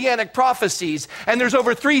messianic prophecies, and there's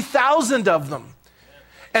over 3,000 of them.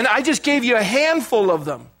 And I just gave you a handful of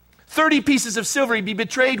them. 30 pieces of silver he'd be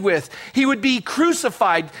betrayed with. He would be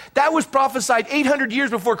crucified. That was prophesied 800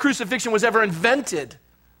 years before crucifixion was ever invented.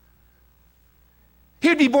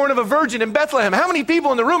 He'd be born of a virgin in Bethlehem. How many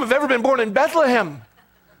people in the room have ever been born in Bethlehem?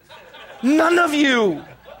 None of you.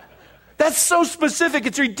 That's so specific.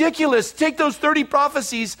 It's ridiculous. Take those 30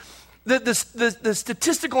 prophecies. The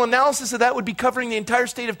statistical analysis of that would be covering the entire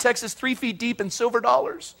state of Texas 3 feet deep in silver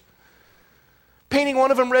dollars. Painting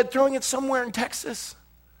one of them red, throwing it somewhere in Texas.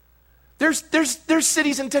 There's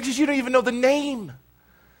cities in Texas you don't even know the name.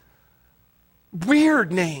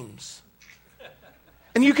 Weird names.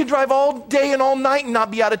 And you can drive all day and all night and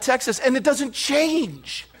not be out of Texas, and it doesn't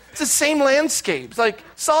change. It's the same landscape. It's like,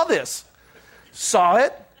 saw this. Saw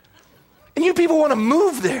it. And you people want to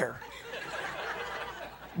move there.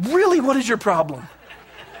 Really, what is your problem?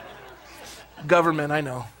 Government, I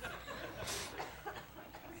know.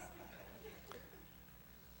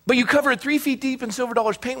 But you cover it 3 feet deep in silver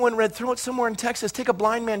dollars, paint one red, throw it somewhere in Texas, take a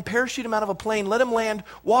blind man, parachute him out of a plane, let him land,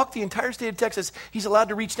 walk the entire state of Texas. He's allowed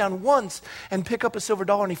to reach down once and pick up a silver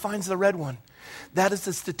dollar, and he finds the red one. That is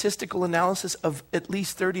the statistical analysis of at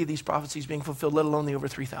least 30 of these prophecies being fulfilled, let alone the over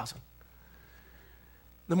 3,000.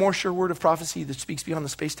 The more sure word of prophecy that speaks beyond the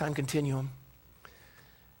space-time continuum.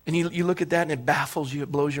 And you look at that and it baffles you,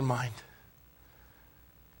 it blows your mind.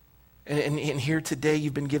 And here today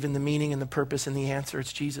you've been given the meaning and the purpose and the answer.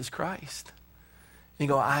 It's Jesus Christ. And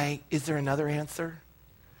you go, is there another answer?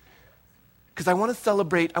 Because I want to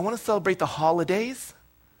celebrate the holidays.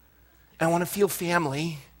 And I want to feel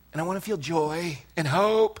family. And I want to feel joy and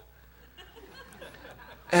hope.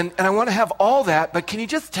 And I want to have all that, but can you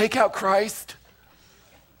just take out Christ?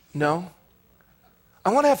 No. I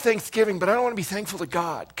want to have Thanksgiving, but I don't want to be thankful to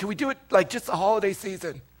God. Can we do it like just the holiday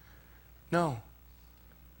season? No.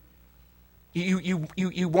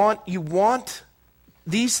 You want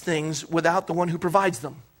these things without the one who provides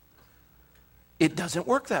them. It doesn't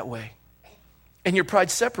work that way. And your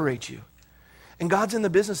pride separates you. And God's in the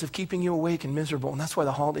business of keeping you awake and miserable. And that's why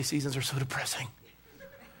the holiday seasons are so depressing.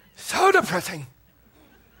 So depressing.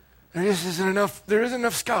 There isn't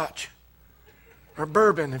enough scotch. Or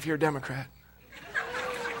bourbon if you're a Democrat.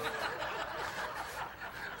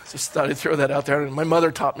 Just thought I'd throw that out there. My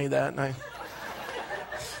mother taught me that.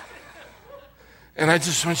 And I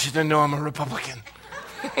just want you to know I'm a Republican.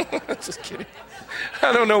 Just kidding.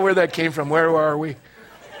 I don't know where that came from. Where are we?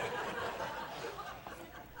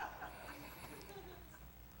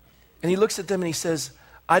 And he looks at them and he says,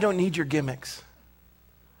 I don't need your gimmicks.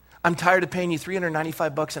 I'm tired of paying you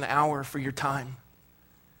 $395 an hour for your time.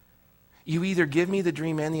 You either give me the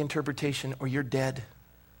dream and the interpretation or you're dead.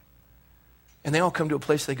 And they all come to a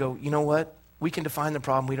place they go, you know what? We can define the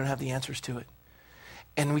problem. We don't have the answers to it.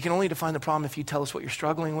 And we can only define the problem if you tell us what you're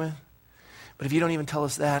struggling with. But if you don't even tell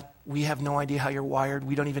us that, we have no idea how you're wired.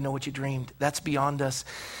 We don't even know what you dreamed. That's beyond us.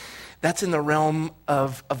 That's in the realm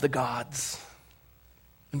of the gods.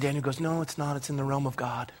 And Daniel goes, no, it's not. It's in the realm of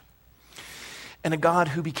God. And a God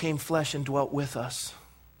who became flesh and dwelt with us.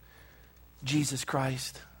 Jesus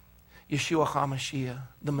Christ. Yeshua HaMashiach,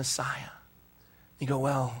 the Messiah. You go,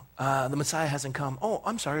 well, the Messiah hasn't come. Oh,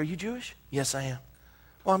 I'm sorry, are you Jewish? Yes, I am.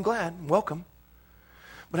 Well, I'm glad. Welcome.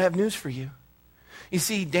 But I have news for you. You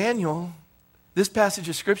see, Daniel, this passage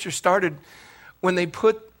of Scripture started when they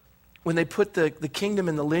put the kingdom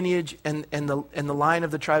and the lineage and the line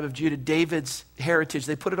of the tribe of Judah, David's heritage,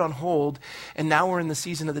 they put it on hold, and now we're in the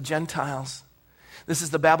season of the Gentiles. This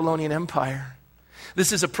is the Babylonian Empire.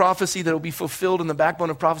 This is a prophecy that will be fulfilled in the backbone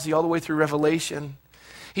of prophecy all the way through Revelation.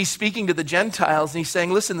 He's speaking to the Gentiles, and he's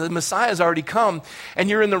saying, listen, the Messiah has already come, and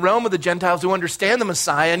you're in the realm of the Gentiles who understand the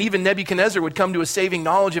Messiah, and even Nebuchadnezzar would come to a saving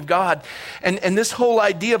knowledge of God. And this whole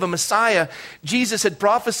idea of a Messiah, Jesus had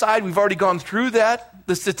prophesied. We've already gone through that,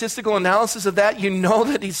 the statistical analysis of that. You know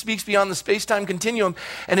that he speaks beyond the space-time continuum.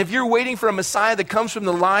 And if you're waiting for a Messiah that comes from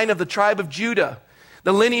the line of the tribe of Judah,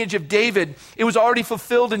 the lineage of David, it was already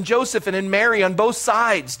fulfilled in Joseph and in Mary on both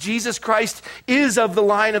sides. Jesus Christ is of the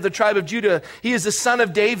line of the tribe of Judah. He is the son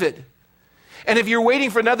of David. And if you're waiting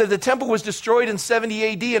for another, the temple was destroyed in 70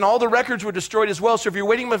 AD and all the records were destroyed as well. So if you're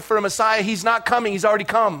waiting for a Messiah, he's not coming. He's already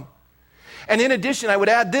come. And in addition, I would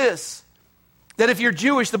add this, that if you're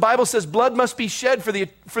Jewish, the Bible says blood must be shed for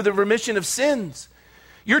the remission of sins.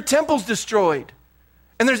 Your temple's destroyed.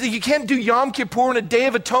 And you can't do Yom Kippur and a Day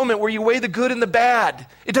of Atonement where you weigh the good and the bad.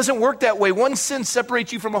 It doesn't work that way. One sin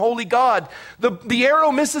separates you from a holy God. The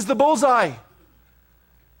arrow misses the bullseye.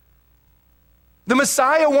 The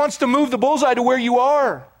Messiah wants to move the bullseye to where you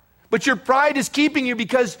are. But your pride is keeping you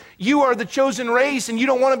because you are the chosen race and you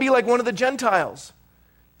don't want to be like one of the Gentiles.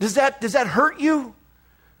 Does that hurt you?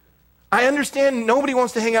 I understand nobody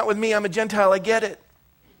wants to hang out with me. I'm a Gentile. I get it.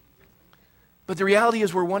 But the reality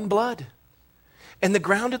is we're one blood. And the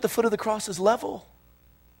ground at the foot of the cross is level.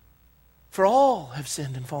 For all have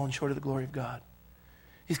sinned and fallen short of the glory of God.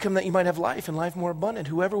 He's come that you might have life and life more abundant.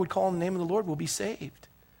 Whoever would call on the name of the Lord will be saved.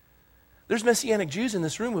 There's Messianic Jews in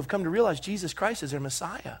this room who have come to realize Jesus Christ is their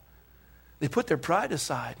Messiah. They put their pride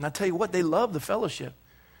aside. And I tell you what, they love the fellowship.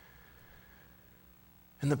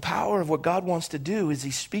 And the power of what God wants to do is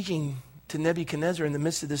he's speaking to Nebuchadnezzar in the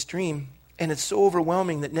midst of this dream. And it's so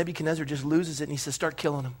overwhelming that Nebuchadnezzar just loses it and he says, start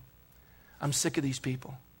killing them. I'm sick of these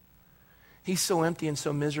people. He's so empty and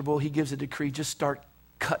so miserable, he gives a decree, just start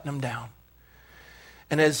cutting them down.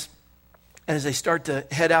 And as they start to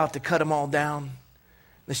head out to cut them all down,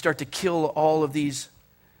 they start to kill all of these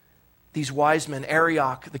wise men.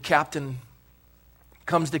 Arioch, the captain,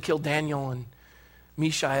 comes to kill Daniel and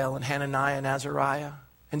Mishael and Hananiah and Azariah.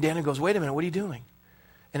 And Daniel goes, wait a minute, what are you doing?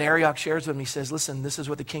 And Arioch shares with him, he says, listen, this is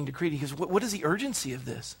what the king decreed. He goes, what is the urgency of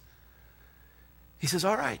this? He says,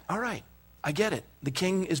 all right. I get it. The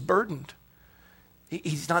king is burdened.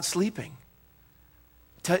 He's not sleeping.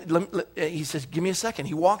 He says, give me a second.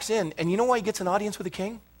 He walks in, and you know why he gets an audience with the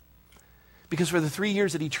king? Because for the 3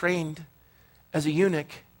 years that he trained as a eunuch,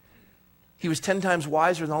 he was 10 times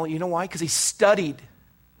wiser than all. You know why? Because he studied.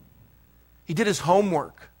 He did his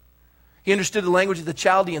homework. He understood the language of the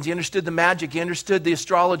Chaldeans. He understood the magic. He understood the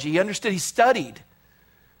astrology. He studied.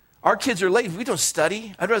 Our kids are late. We don't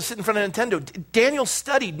study. I'd rather sit in front of Nintendo. Daniel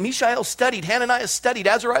studied. Mishael studied. Hananiah studied.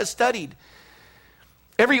 Azariah studied.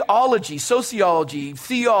 Every ology, sociology,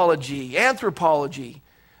 theology, anthropology,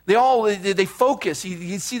 they focus.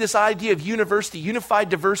 You see this idea of university, unified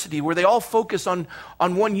diversity, where they all focus on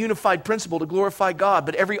one unified principle to glorify God,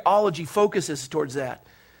 but every ology focuses towards that.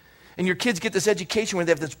 And your kids get this education where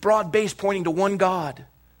they have this broad base pointing to one God.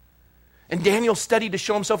 And Daniel studied to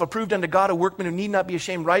show himself approved unto God, a workman who need not be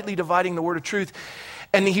ashamed, rightly dividing the word of truth.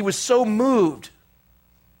 And he was so moved.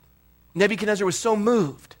 Nebuchadnezzar was so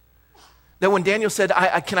moved that when Daniel said,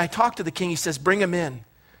 can I talk to the king? He says, bring him in.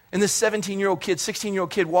 And this 17-year-old kid,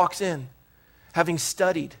 16-year-old kid walks in, having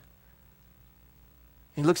studied.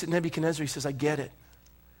 He looks at Nebuchadnezzar. He says, I get it.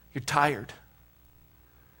 You're tired.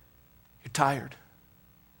 You're tired.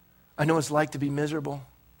 I know what it's like to be miserable.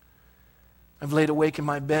 I've laid awake in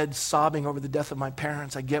my bed sobbing over the death of my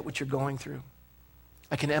parents. I get what you're going through.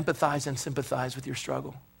 I can empathize and sympathize with your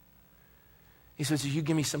struggle. He says, you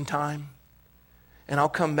give me some time, and I'll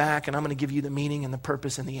come back, and I'm going to give you the meaning and the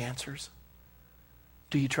purpose and the answers.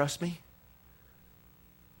 Do you trust me?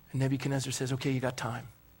 And Nebuchadnezzar says, okay, you got time.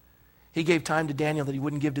 He gave time to Daniel that he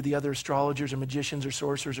wouldn't give to the other astrologers or magicians or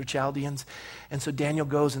sorcerers or Chaldeans. And so Daniel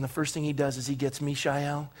goes, and the first thing he does is he gets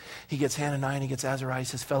Mishael, he gets Hananiah, and he gets Azariah. He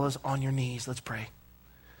says, fellas, on your knees, let's pray.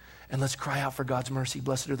 And let's cry out for God's mercy.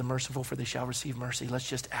 Blessed are the merciful, for they shall receive mercy. Let's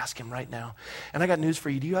just ask him right now. And I got news for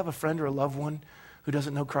you. Do you have a friend or a loved one who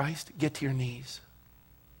doesn't know Christ? Get to your knees.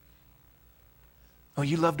 Oh,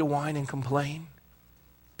 you love to whine and complain,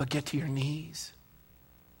 but get to your knees.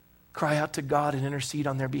 Cry out to God and intercede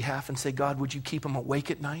on their behalf and say, God, would you keep them awake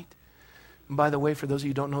at night? And by the way, for those of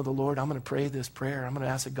you who don't know the Lord, I'm going to pray this prayer. I'm going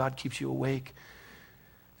to ask that God keeps you awake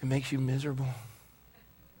and makes you miserable.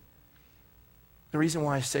 The reason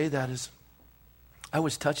why I say that is I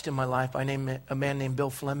was touched in my life by a man named Bill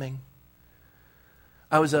Fleming.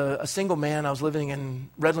 I was a single man. I was living in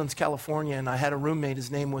Redlands, California, and I had a roommate.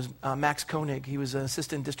 His name was Max Koenig. He was an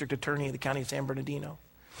assistant district attorney in the county of San Bernardino.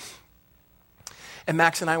 And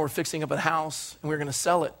Max and I were fixing up a house, and we were going to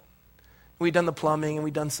sell it. We'd done the plumbing, and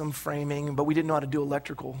we'd done some framing, but we didn't know how to do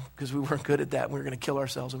electrical because we weren't good at that, and we were going to kill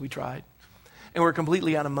ourselves if we tried. And we were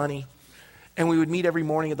completely out of money. And we would meet every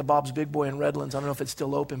morning at the Bob's Big Boy in Redlands. I don't know if it's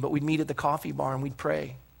still open, but we'd meet at the coffee bar, and we'd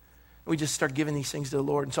pray. We just start giving these things to the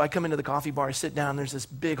Lord. And so I come into the coffee bar, I sit down, there's this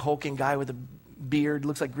big hulking guy with a beard,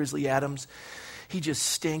 looks like Grizzly Adams. He just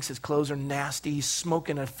stinks, his clothes are nasty, he's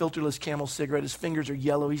smoking a filterless Camel cigarette, his fingers are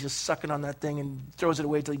yellow, he's just sucking on that thing and throws it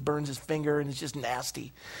away till he burns his finger, and it's just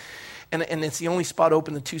nasty. And it's the only spot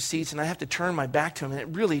open, the 2 seats, and I have to turn my back to him,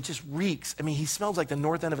 and it just reeks. I mean, he smells like the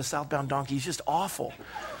north end of a southbound donkey. He's just awful.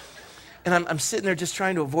 And I'm sitting there just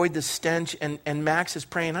trying to avoid the stench, and Max is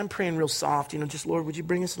praying. I'm praying real soft, just, Lord, would you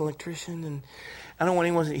bring us an electrician? And I don't want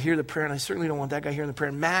anyone to hear the prayer, and I certainly don't want that guy hearing the prayer.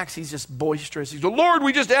 And Max, he's just boisterous. He's going, Lord,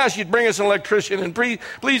 we just asked you to bring us an electrician, and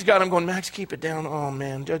please, God. I'm going, Max, keep it down. Oh,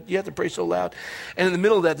 man, you have to pray so loud. And in the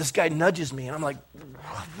middle of that, this guy nudges me, and I'm like,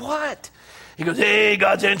 what? He goes, hey,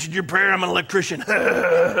 God's answered your prayer. I'm an electrician.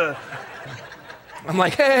 I'm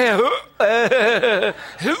like, hey,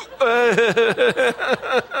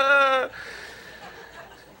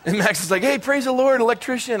 and Max is like, hey, praise the Lord,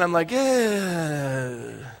 electrician. I'm like,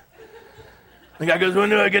 yeah. The guy goes, when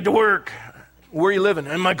do I get to work? Where are you living?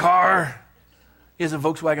 In my car. He has a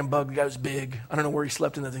Volkswagen Bug. The guy was big. I don't know where he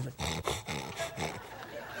slept in that thing.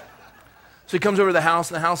 So he comes over to the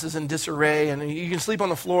house, and the house is in disarray, and you can sleep on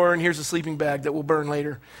the floor, and here's a sleeping bag that will burn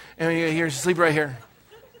later. And here's sleep right here.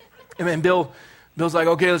 And then Bill's like,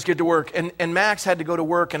 okay, let's get to work. And Max had to go to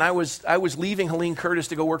work, and I was leaving Helene Curtis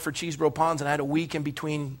to go work for Cheeseboro Ponds, and I had a week in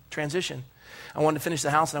between transition. I wanted to finish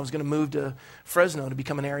the house, and I was going to move to Fresno to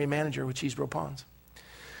become an area manager with Cheeseboro Ponds.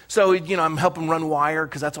 So, I'm helping run wire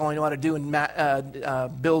because that's all I know how to do.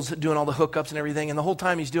 And Bill's doing all the hookups and everything. And the whole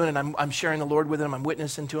time he's doing it, I'm sharing the Lord with him. I'm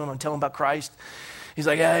witnessing to him. I'm telling him about Christ. He's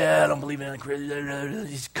like, yeah, I don't believe in it.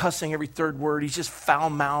 He's cussing every third word. He's just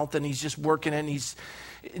foul-mouthed, and he's just working it. And he's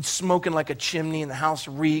smoking like a chimney, and the house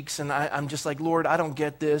reeks. And I'm just like, Lord, I don't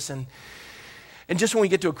get this. And just when we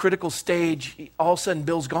get to a critical stage, all of a sudden,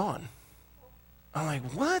 Bill's gone. I'm like,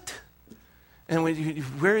 what? And we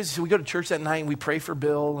go to church that night, and we pray for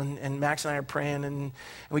Bill, and Max and I are praying, and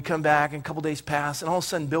we come back, and a couple days pass, and all of a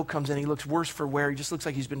sudden Bill comes in. He looks worse for wear. He just looks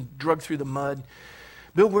like he's been drugged through the mud.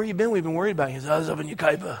 Bill, where you been? We've been worried about you. He says, I was up in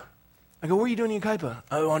Yucaipa. I go, what are you doing in Yucaipa?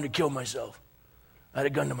 I wanted to kill myself. I had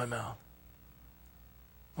a gun to my mouth.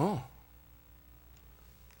 Oh.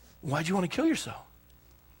 Why'd you want to kill yourself?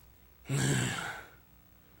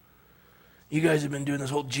 You guys have been doing this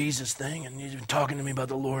whole Jesus thing, and you've been talking to me about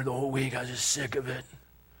the Lord the whole week. I was just sick of it.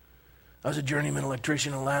 I was a journeyman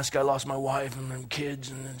electrician in Alaska. I lost my wife and my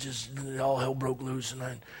kids, and all hell broke loose, and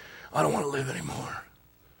I don't want to live anymore.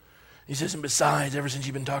 He says, and besides, ever since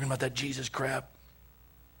you've been talking about that Jesus crap,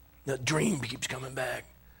 that dream keeps coming back.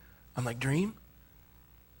 I'm like, dream?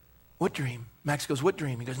 What dream? Max goes, what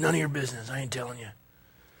dream? He goes, none of your business. I ain't telling you.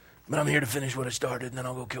 But I'm here to finish what I started, and then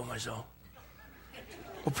I'll go kill myself.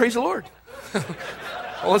 Well, praise the Lord.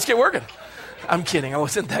 Well, let's get working. I'm kidding. I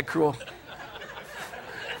wasn't that cruel.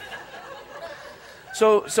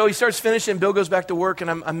 So he starts finishing. Bill goes back to work,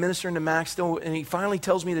 and I'm ministering to Max still, and he finally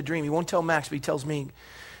tells me the dream. He won't tell Max, but he tells me.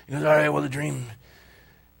 He goes, all right, well, the dream,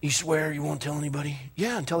 you swear you won't tell anybody?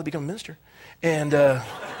 Yeah, until I become a minister. And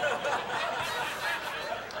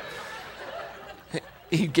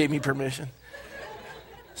he gave me permission.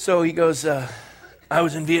 So he goes, I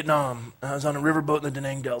was in Vietnam. I was on a riverboat in the Da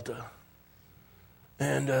Nang Delta.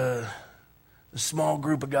 And a small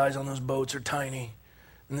group of guys on those boats are tiny.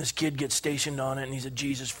 And this kid gets stationed on it, and he's a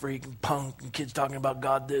Jesus freak and punk. And kids talking about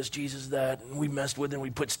God this, Jesus that. And we messed with him. We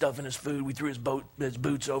put stuff in his food. We threw his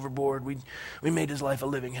boots overboard. We made his life a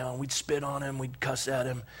living hell. We'd spit on him. We'd cuss at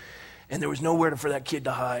him. And there was nowhere for that kid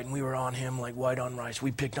to hide. And we were on him like white on rice.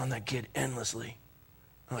 We picked on that kid endlessly.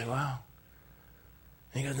 I'm like, wow.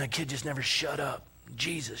 And he goes, and that kid just never shut up.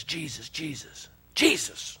 Jesus, Jesus, Jesus,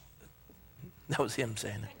 Jesus. That was him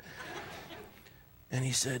saying it. And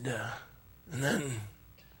he said, and then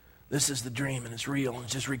this is the dream, and it's real, and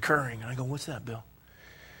it's just recurring. And I go, what's that, Bill?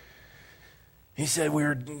 He said we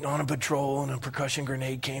were on a patrol, and a percussion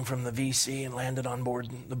grenade came from the VC and landed on board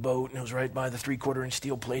the boat, and it was right by the 3/4-inch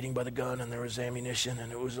steel plating by the gun, and there was ammunition,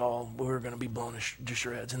 and it was all, we were going to be blown to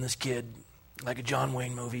shreds. And this kid, like a John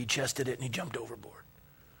Wayne movie, he chested it, and he jumped overboard.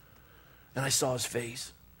 And I saw his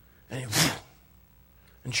face, and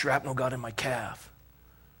shrapnel got in my calf.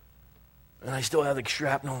 And I still have the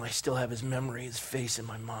shrapnel, and I still have his memory, his face in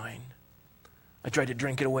my mind. I tried to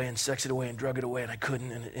drink it away and sex it away and drug it away, and I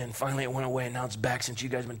couldn't. And finally it went away, and now it's back since you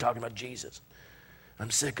guys have been talking about Jesus. I'm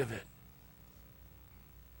sick of it.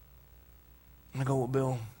 And I go, well,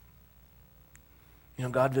 Bill,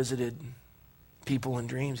 God visited people in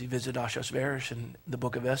dreams. He visited Ahasuerus in the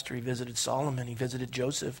book of Esther. He visited Solomon. He visited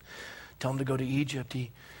Joseph, tell him to go to Egypt. He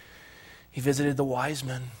visited the wise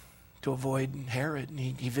men to avoid Herod. And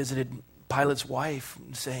he visited Pilate's wife,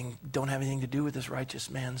 saying, don't have anything to do with this righteous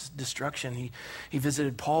man's destruction. He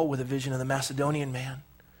visited Paul with a vision of the Macedonian man.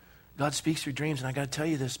 God speaks through dreams, and I got to tell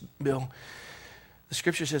you this, Bill. The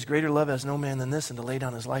scripture says, greater love has no man than this, and to lay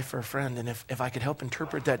down his life for a friend. And if I could help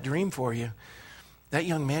interpret that dream for you, that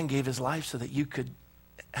young man gave his life so that you could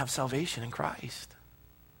have salvation in Christ.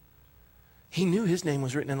 He knew his name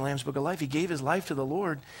was written in the Lamb's Book of Life. He gave his life to the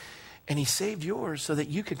Lord, and he saved yours so that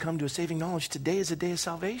you could come to a saving knowledge. Today is a day of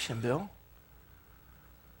salvation, Bill.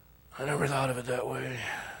 I never thought of it that way.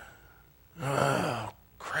 Oh,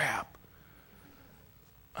 crap.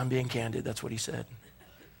 I'm being candid. That's what he said.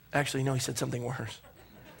 Actually, no, he said something worse.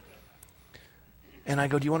 And I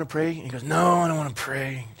go, do you want to pray? And he goes, no, I don't want to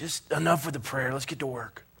pray. Just enough with the prayer. Let's get to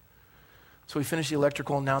work. So we finish the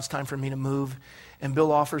electrical, and now it's time for me to move. And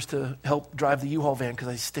Bill offers to help drive the U-Haul van because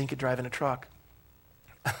I stink at driving a truck.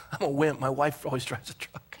 I'm a wimp. My wife always drives a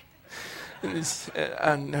truck.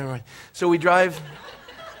 Never mind. So we drive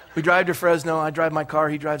to Fresno. I drive my car.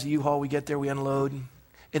 He drives the U-Haul. We get there. We unload.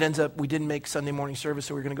 It ends up, we didn't make Sunday morning service,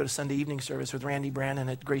 so we're going to go to Sunday evening service with Randy Brandon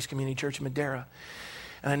at Grace Community Church in Madera.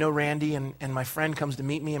 And I know Randy, and my friend comes to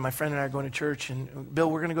meet me, and my friend and I are going to church. And Bill,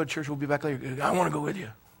 we're going to go to church. We'll be back later. I want to go with you.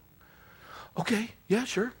 Okay, yeah,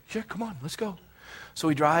 sure, come on, let's go. So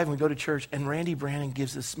we drive and we go to church, and Randy Brandon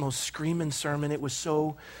gives this most screaming sermon. It was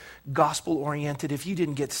so gospel-oriented. If you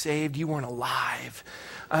didn't get saved, you weren't alive.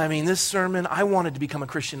 I mean, this sermon, I wanted to become a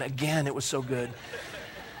Christian again. It was so good.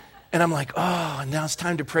 And I'm like, oh, and now it's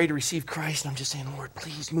time to pray to receive Christ. And I'm just saying, Lord,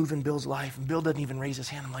 please move in Bill's life. And Bill doesn't even raise his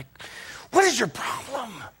hand. I'm like, what is your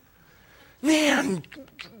problem? Man,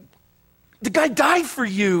 the guy died for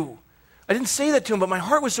you. I didn't say that to him, but my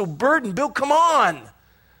heart was so burdened. Bill, come on.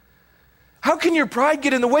 How can your pride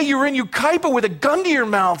get in the way? You were in Yucaipa with a gun to your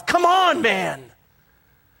mouth. Come on, man.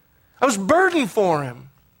 I was burdened for him.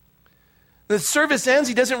 The service ends.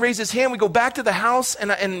 He doesn't raise his hand. We go back to the house,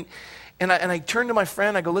 and I turn to my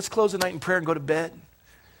friend. I go, let's close the night in prayer and go to bed. And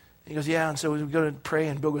he goes, yeah. And so we go to pray,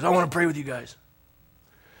 and Bill goes, I want to pray with you guys.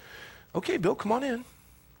 Okay, Bill, come on in.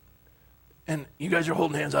 And you guys are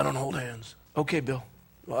holding hands. I don't hold hands. Okay, Bill.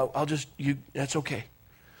 Well, that's okay.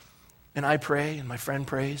 And I pray, and my friend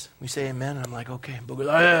prays. We say amen, and I'm like, okay. Bill goes,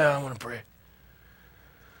 oh, yeah, I want to pray.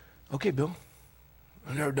 Okay, Bill,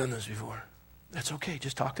 I've never done this before. That's okay.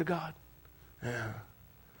 Just talk to God. Yeah.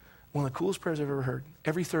 One of the coolest prayers I've ever heard.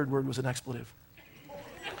 Every third word was an expletive.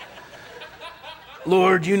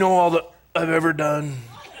 Lord, you know all that I've ever done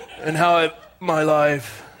and how my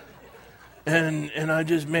life, and I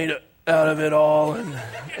just made it out of it all. And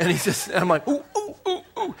I'm like, ooh, ooh, ooh,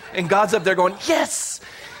 ooh. And God's up there going, yes,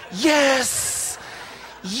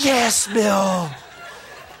 Bill.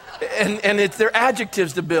 And they're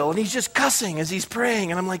adjectives to Bill. And he's just cussing as he's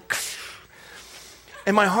praying. And I'm like,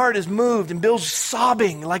 and my heart is moved, and Bill's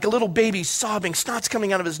sobbing like a little baby sobbing. Snot's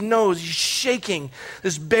coming out of his nose. He's shaking,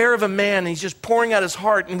 this bear of a man, and he's just pouring out his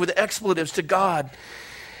heart and with expletives to God.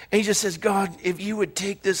 And he just says, God, if you would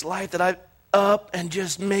take this life that I've up and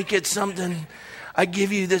just make it something, I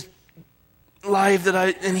give you this life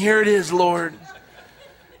and here it is, Lord.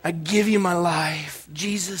 I give you my life.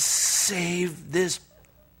 Jesus, save this,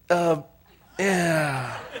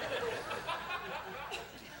 yeah.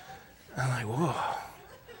 I'm like, whoa.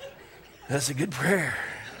 That's a good prayer.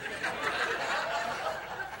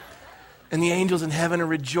 And the angels in heaven are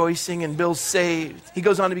rejoicing, and Bill's saved. He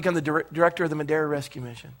goes on to become the director of the Madera Rescue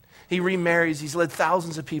Mission. He remarries. He's led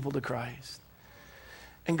thousands of people to Christ.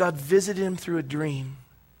 And God visited him through a dream,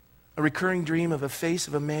 a recurring dream of a face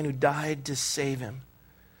of a man who died to save him.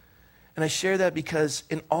 And I share that because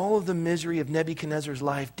in all of the misery of Nebuchadnezzar's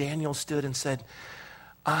life, Daniel stood and said,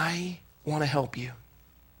 I want to help you.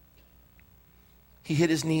 He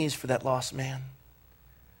hit his knees for that lost man.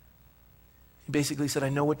 He basically said, I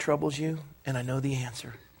know what troubles you, and I know the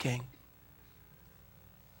answer, King.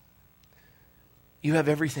 You have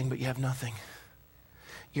everything, but you have nothing.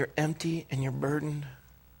 You're empty and you're burdened.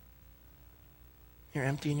 You're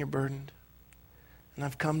empty and you're burdened. And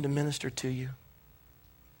I've come to minister to you.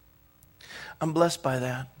 I'm blessed by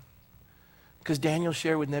that. Because Daniel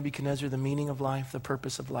shared with Nebuchadnezzar the meaning of life, the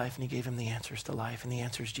purpose of life, and he gave him the answers to life, and the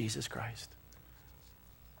answer is Jesus Christ.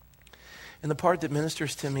 And the part that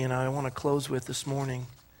ministers to me and I want to close with this morning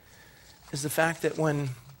is the fact that when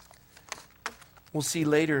we'll see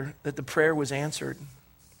later that the prayer was answered,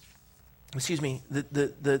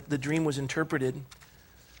 the dream was interpreted,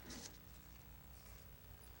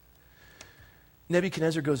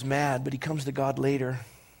 Nebuchadnezzar goes mad, but he comes to God later.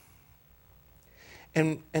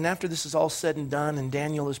 And after this is all said and done and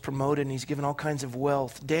Daniel is promoted and he's given all kinds of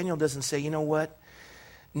wealth, Daniel doesn't say, you know what?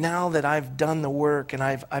 Now that I've done the work and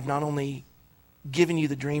I've not only given you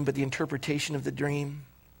the dream, but the interpretation of the dream,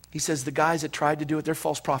 he says the guys that tried to do it, they're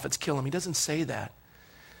false prophets, kill them. He doesn't say that.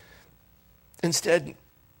 Instead,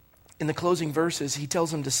 in the closing verses, he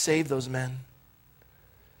tells them to save those men.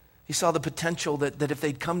 He saw the potential that if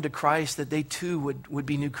they'd come to Christ, that they too would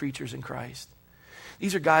be new creatures in Christ.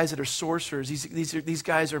 These are guys that are sorcerers. These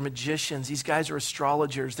guys are magicians. These guys are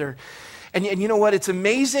astrologers. And you know what? It's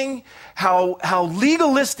amazing how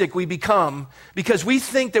legalistic we become because we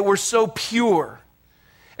think that we're so pure.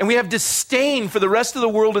 And we have disdain for the rest of the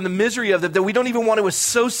world and the misery of it that we don't even want to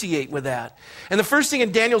associate with that. And the first thing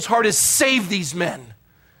in Daniel's heart is save these men.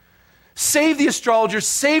 Save the astrologers,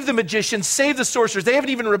 save the magicians, save the sorcerers. They haven't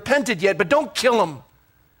even repented yet, but don't kill them.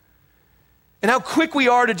 And how quick we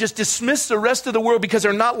are to just dismiss the rest of the world because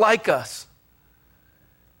they're not like us.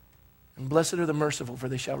 And blessed are the merciful, for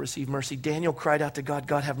they shall receive mercy. Daniel cried out to God,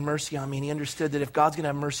 God, have mercy on me. And he understood that if God's going to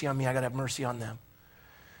have mercy on me, I got to have mercy on them.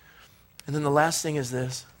 And then the last thing is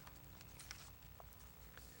this.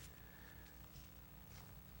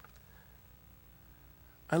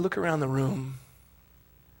 I look around the room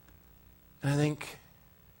and I think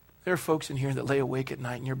there are folks in here that lay awake at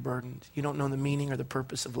night and you're burdened. You don't know the meaning or the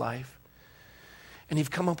purpose of life. And you've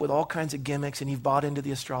come up with all kinds of gimmicks and you've bought into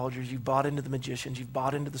the astrologers, you've bought into the magicians, you've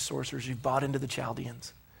bought into the sorcerers, you've bought into the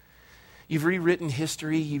Chaldeans. You've rewritten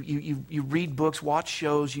history, you read books, watch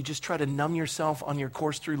shows, you just try to numb yourself on your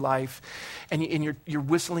course through life, and you're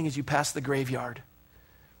whistling as you pass the graveyard.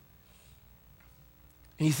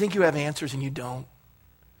 And you think you have answers and you don't.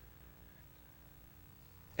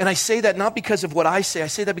 And I say that not because of what I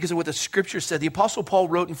say that because of what the scripture said. The Apostle Paul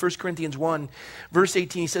wrote in 1 Corinthians 1, verse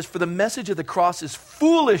 18, he says, for the message of the cross is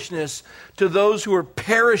foolishness to those who are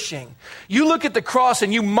perishing. You look at the cross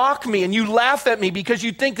and you mock me and you laugh at me because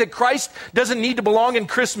you think that Christ doesn't need to belong in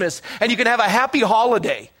Christmas and you can have a happy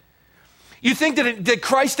holiday. You think that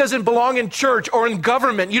Christ doesn't belong in church or in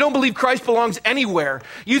government. You don't believe Christ belongs anywhere.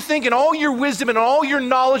 You think in all your wisdom and all your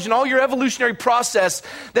knowledge and all your evolutionary process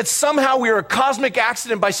that somehow we are a cosmic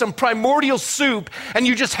accident by some primordial soup and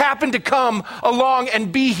you just happen to come along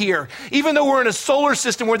and be here. Even though we're in a solar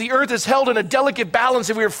system where the earth is held in a delicate balance,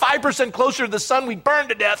 if we were 5% closer to the sun, we'd burn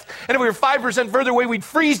to death. And if we were 5% further away, we'd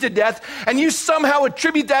freeze to death. And you somehow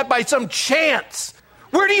attribute that by some chance.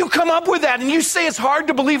 Where do you come up with that? And you say it's hard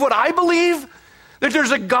to believe what I believe? That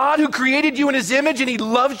there's a God who created you in his image and he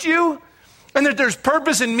loves you? And that there's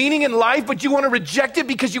purpose and meaning in life, but you want to reject it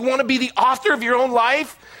because you want to be the author of your own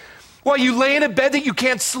life? While you lay in a bed that you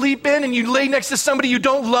can't sleep in and you lay next to somebody you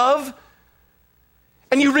don't love?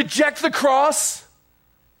 And you reject the cross?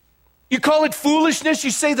 You call it foolishness?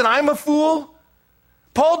 You say that I'm a fool?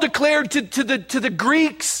 Paul declared to the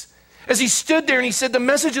Greeks, as he stood there and he said, the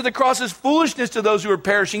message of the cross is foolishness to those who are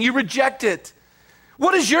perishing. You reject it.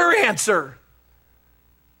 What is your answer?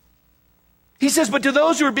 He says, but to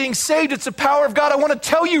those who are being saved, it's the power of God. I want to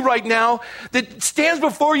tell you right now that stands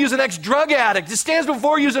before you as an ex-drug addict. It stands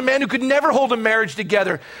before you as a man who could never hold a marriage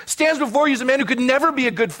together. Stands before you as a man who could never be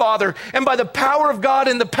a good father. And by the power of God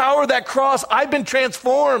and the power of that cross, I've been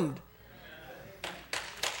transformed.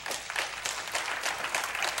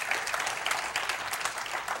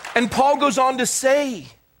 And Paul goes on to say,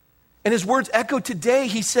 and his words echo today,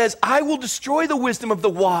 he says, I will destroy the wisdom of the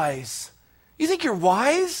wise. You think you're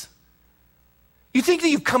wise? You think that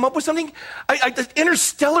you've come up with something?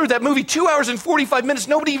 Interstellar, that movie, 2 hours and 45 minutes,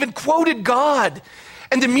 nobody even quoted God.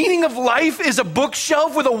 And the meaning of life is a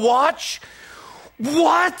bookshelf with a watch?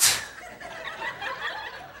 What?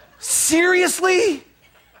 Seriously?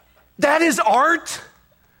 That is art?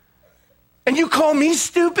 And you call me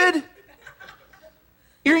stupid?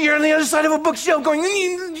 You're on the other side of a bookshelf going,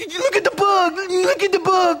 look at the book, look at the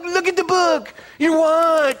book, look at the book, your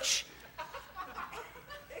watch.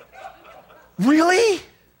 Really?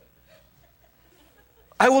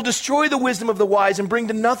 I will destroy the wisdom of the wise and bring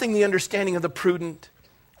to nothing the understanding of the prudent.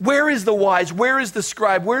 Where is the wise? Where is the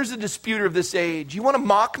scribe? Where is the disputer of this age? You want to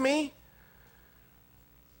mock me?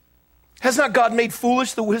 Has not God made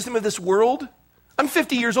foolish the wisdom of this world? I'm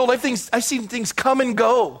 50 years old. I've seen things come and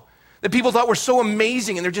go that people thought were so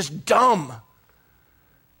amazing and they're just dumb.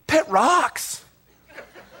 Pet rocks.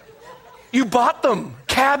 You bought them.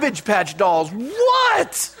 Cabbage Patch dolls.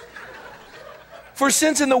 What? For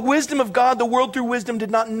since in the wisdom of God, the world through wisdom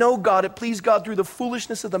did not know God, it pleased God through the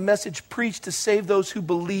foolishness of the message preached to save those who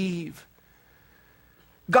believe.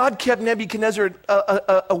 God kept Nebuchadnezzar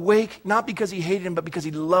awake, not because he hated him, but because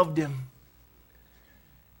he loved him.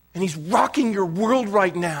 And he's rocking your world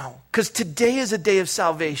right now, because today is a day of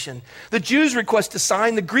salvation. The Jews request a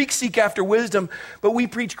sign, the Greeks seek after wisdom, but we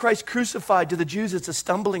preach Christ crucified. To the Jews, it's a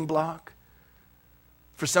stumbling block.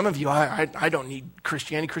 For some of you, I don't need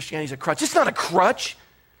Christianity. Christianity's a crutch. It's not a crutch.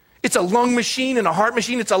 It's a lung machine and a heart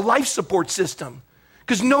machine. It's a life support system,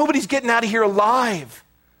 because nobody's getting out of here alive.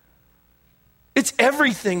 It's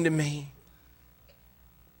everything to me.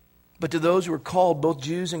 But to those who are called, both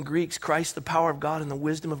Jews and Greeks, Christ, the power of God and the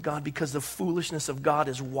wisdom of God, because the foolishness of God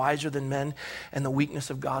is wiser than men and the weakness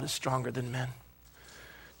of God is stronger than men.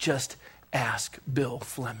 Just ask Bill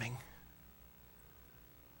Fleming.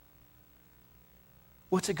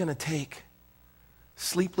 What's it going to take?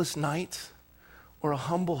 Sleepless nights or a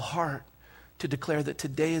humble heart to declare that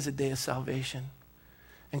today is a day of salvation?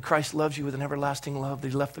 And Christ loves you with an everlasting love, that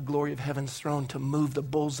he left the glory of heaven's throne to move the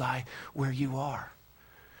bullseye where you are.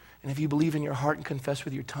 And if you believe in your heart and confess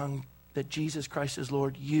with your tongue that Jesus Christ is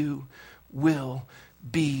Lord, you will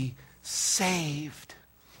be saved.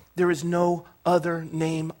 There is no other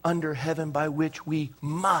name under heaven by which we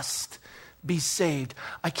must be saved.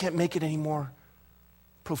 I can't make it any more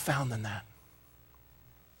profound than that.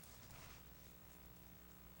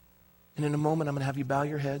 And in a moment, I'm going to have you bow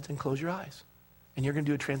your heads and close your eyes. And you're going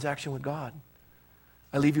to do a transaction with God.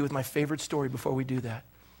 I leave you with my favorite story before we do that.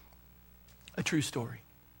 A true story.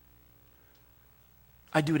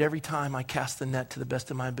 I do it every time I cast the net to the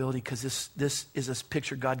best of my ability, because this is a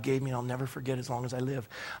picture God gave me and I'll never forget as long as I live.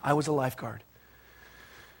 I was a lifeguard.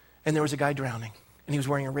 And there was a guy drowning. And he was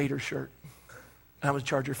wearing a Raiders shirt. And I was a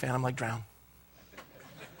Charger fan. I'm like, drown.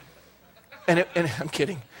 And I'm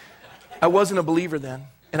kidding. I wasn't a believer then.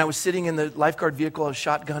 And I was sitting in the lifeguard vehicle, I was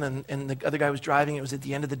shotgun, and the other guy was driving. It was at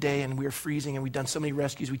the end of the day, and we were freezing, and we'd done so many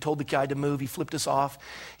rescues. We told the guy to move. He flipped us off.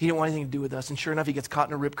 He didn't want anything to do with us. And sure enough, he gets caught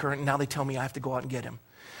in a rip current, and now they tell me I have to go out and get him.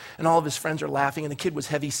 And all of his friends are laughing, and the kid was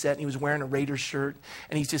heavy set, and he was wearing a Raiders shirt,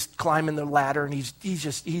 and he's just climbing the ladder, and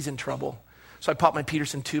he's in trouble. So I popped my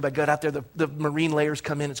Peterson tube. I got out there. The marine layers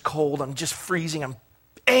come in. It's cold. I'm just freezing. I'm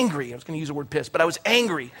angry. I was going to use the word pissed, but I was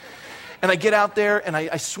angry. And I get out there, and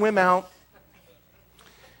I swim out.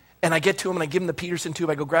 And I get to him, and I give him the Peterson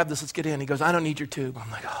tube. I go, grab this, let's get in. He goes, I don't need your tube.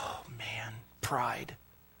 I'm like, oh, man, pride.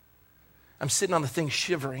 I'm sitting on the thing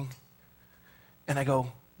shivering. And I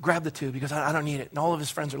go, grab the tube. He goes, I don't need it. And all of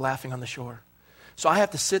his friends are laughing on the shore. So I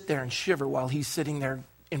have to sit there and shiver while he's sitting there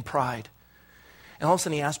in pride. And all of a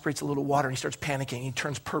sudden, he aspirates a little water, and he starts panicking. He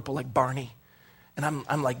turns purple like Barney. And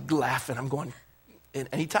I'm like laughing. I'm going,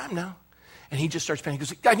 anytime now. And he just starts panicking. He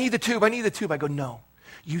goes, I need the tube. I go, no,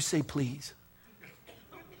 you say please.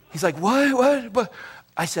 He's like, what?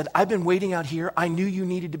 I said, I've been waiting out here. I knew you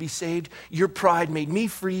needed to be saved. Your pride made me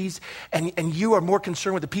freeze, and you are more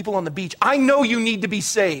concerned with the people on the beach. I know you need to be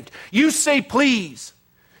saved. You say please.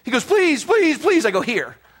 He goes, please, please, please. I go,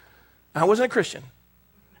 here. I wasn't a Christian.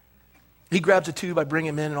 He grabs a tube. I bring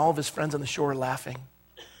him in, and all of his friends on the shore are laughing.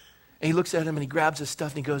 And he looks at him, and he grabs his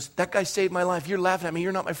stuff, and he goes, that guy saved my life. You're laughing at me.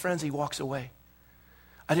 You're not my friends. He walks away.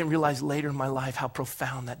 I didn't realize later in my life how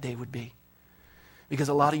profound that day would be. Because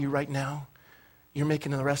a lot of you right now, you're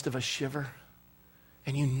making the rest of us shiver.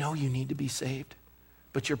 And you know you need to be saved.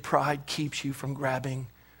 But your pride keeps you from grabbing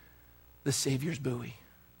the Savior's buoy.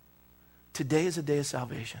 Today is a day of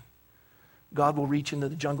salvation. God will reach into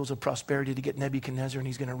the jungles of prosperity to get Nebuchadnezzar, and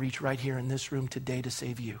he's going to reach right here in this room today to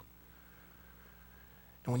save you.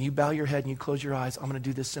 And when you bow your head and you close your eyes, I'm going to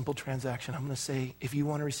do this simple transaction. I'm going to say, if you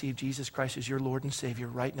want to receive Jesus Christ as your Lord and Savior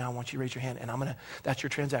right now, I want you to raise your hand. And that's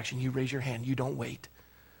your transaction. You raise your hand. You don't wait.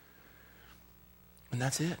 And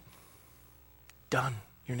that's it. Done.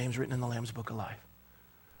 Your name's written in the Lamb's Book of Life.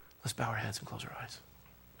 Let's bow our heads and close our eyes.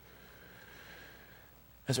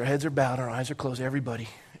 As our heads are bowed, our eyes are closed, everybody,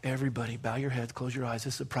 bow your heads, close your eyes.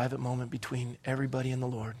 This is a private moment between everybody and the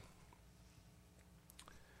Lord.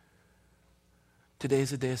 Today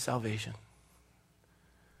is a day of salvation.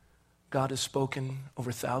 God has spoken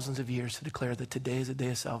over thousands of years to declare that today is a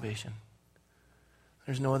day of salvation.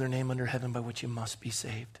 There's no other name under heaven by which you must be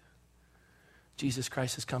saved. Jesus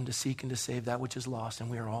Christ has come to seek and to save that which is lost, and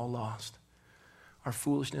we are all lost. Our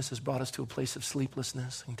foolishness has brought us to a place of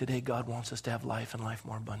sleeplessness, and today God wants us to have life and life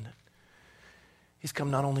more abundant. He's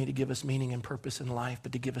come not only to give us meaning and purpose in life,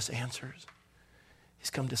 but to give us answers.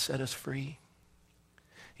 He's come to set us free.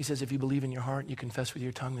 He says, if you believe in your heart and you confess with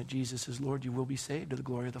your tongue that Jesus is Lord, you will be saved to the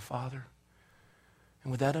glory of the Father. And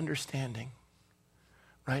with that understanding,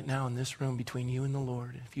 right now in this room between you and the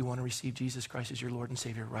Lord, if you want to receive Jesus Christ as your Lord and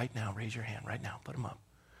Savior right now, raise your hand right now. Put them up.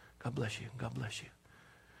 God bless you. God bless you.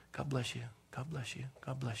 God bless you. God bless you.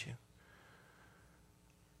 God bless you.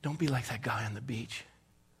 Don't be like that guy on the beach.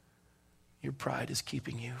 Your pride is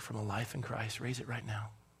keeping you from a life in Christ. Raise it right now.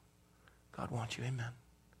 God wants you. Amen.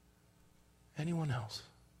 Anyone else?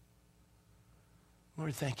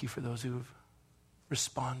 Lord, thank you for those who have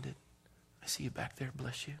responded. I see you back there.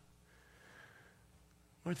 Bless you.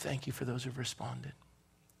 Lord, thank you for those who have responded.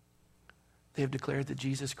 They have declared that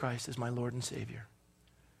Jesus Christ is my Lord and Savior.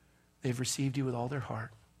 They've received you with all their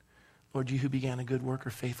heart. Lord, you who began a good work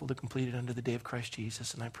are faithful to complete it unto the day of Christ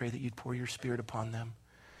Jesus, and I pray that you'd pour your Spirit upon them.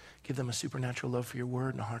 Give them a supernatural love for your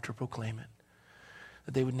word and a heart to proclaim it.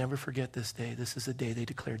 That they would never forget this day. This is the day they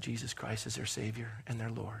declare Jesus Christ as their Savior and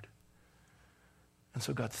their Lord. And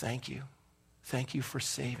so, God, thank you. Thank you for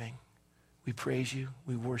saving. We praise you,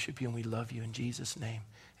 we worship you, and we love you in Jesus' name.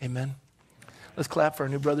 Amen. Let's clap for our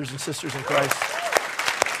new brothers and sisters in Christ.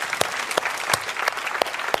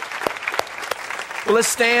 Well, let's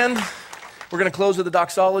stand. We're going to close with a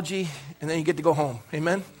doxology, and then you get to go home.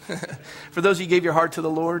 Amen? For those of you who gave your heart to the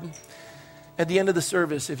Lord, at the end of the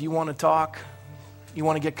service, if you want to talk, you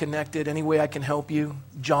want to get connected, any way I can help you,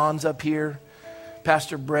 John's up here,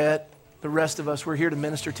 Pastor Brett, the rest of us, we're here to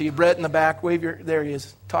minister to you. Brett in the back, there he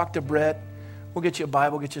is. Talk to Brett. We'll get you a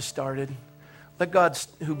Bible, get you started. Let God,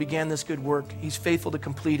 who began this good work, he's faithful to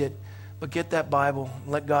complete it. But get that Bible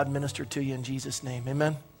and let God minister to you in Jesus' name.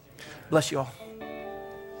 Amen? Bless you all.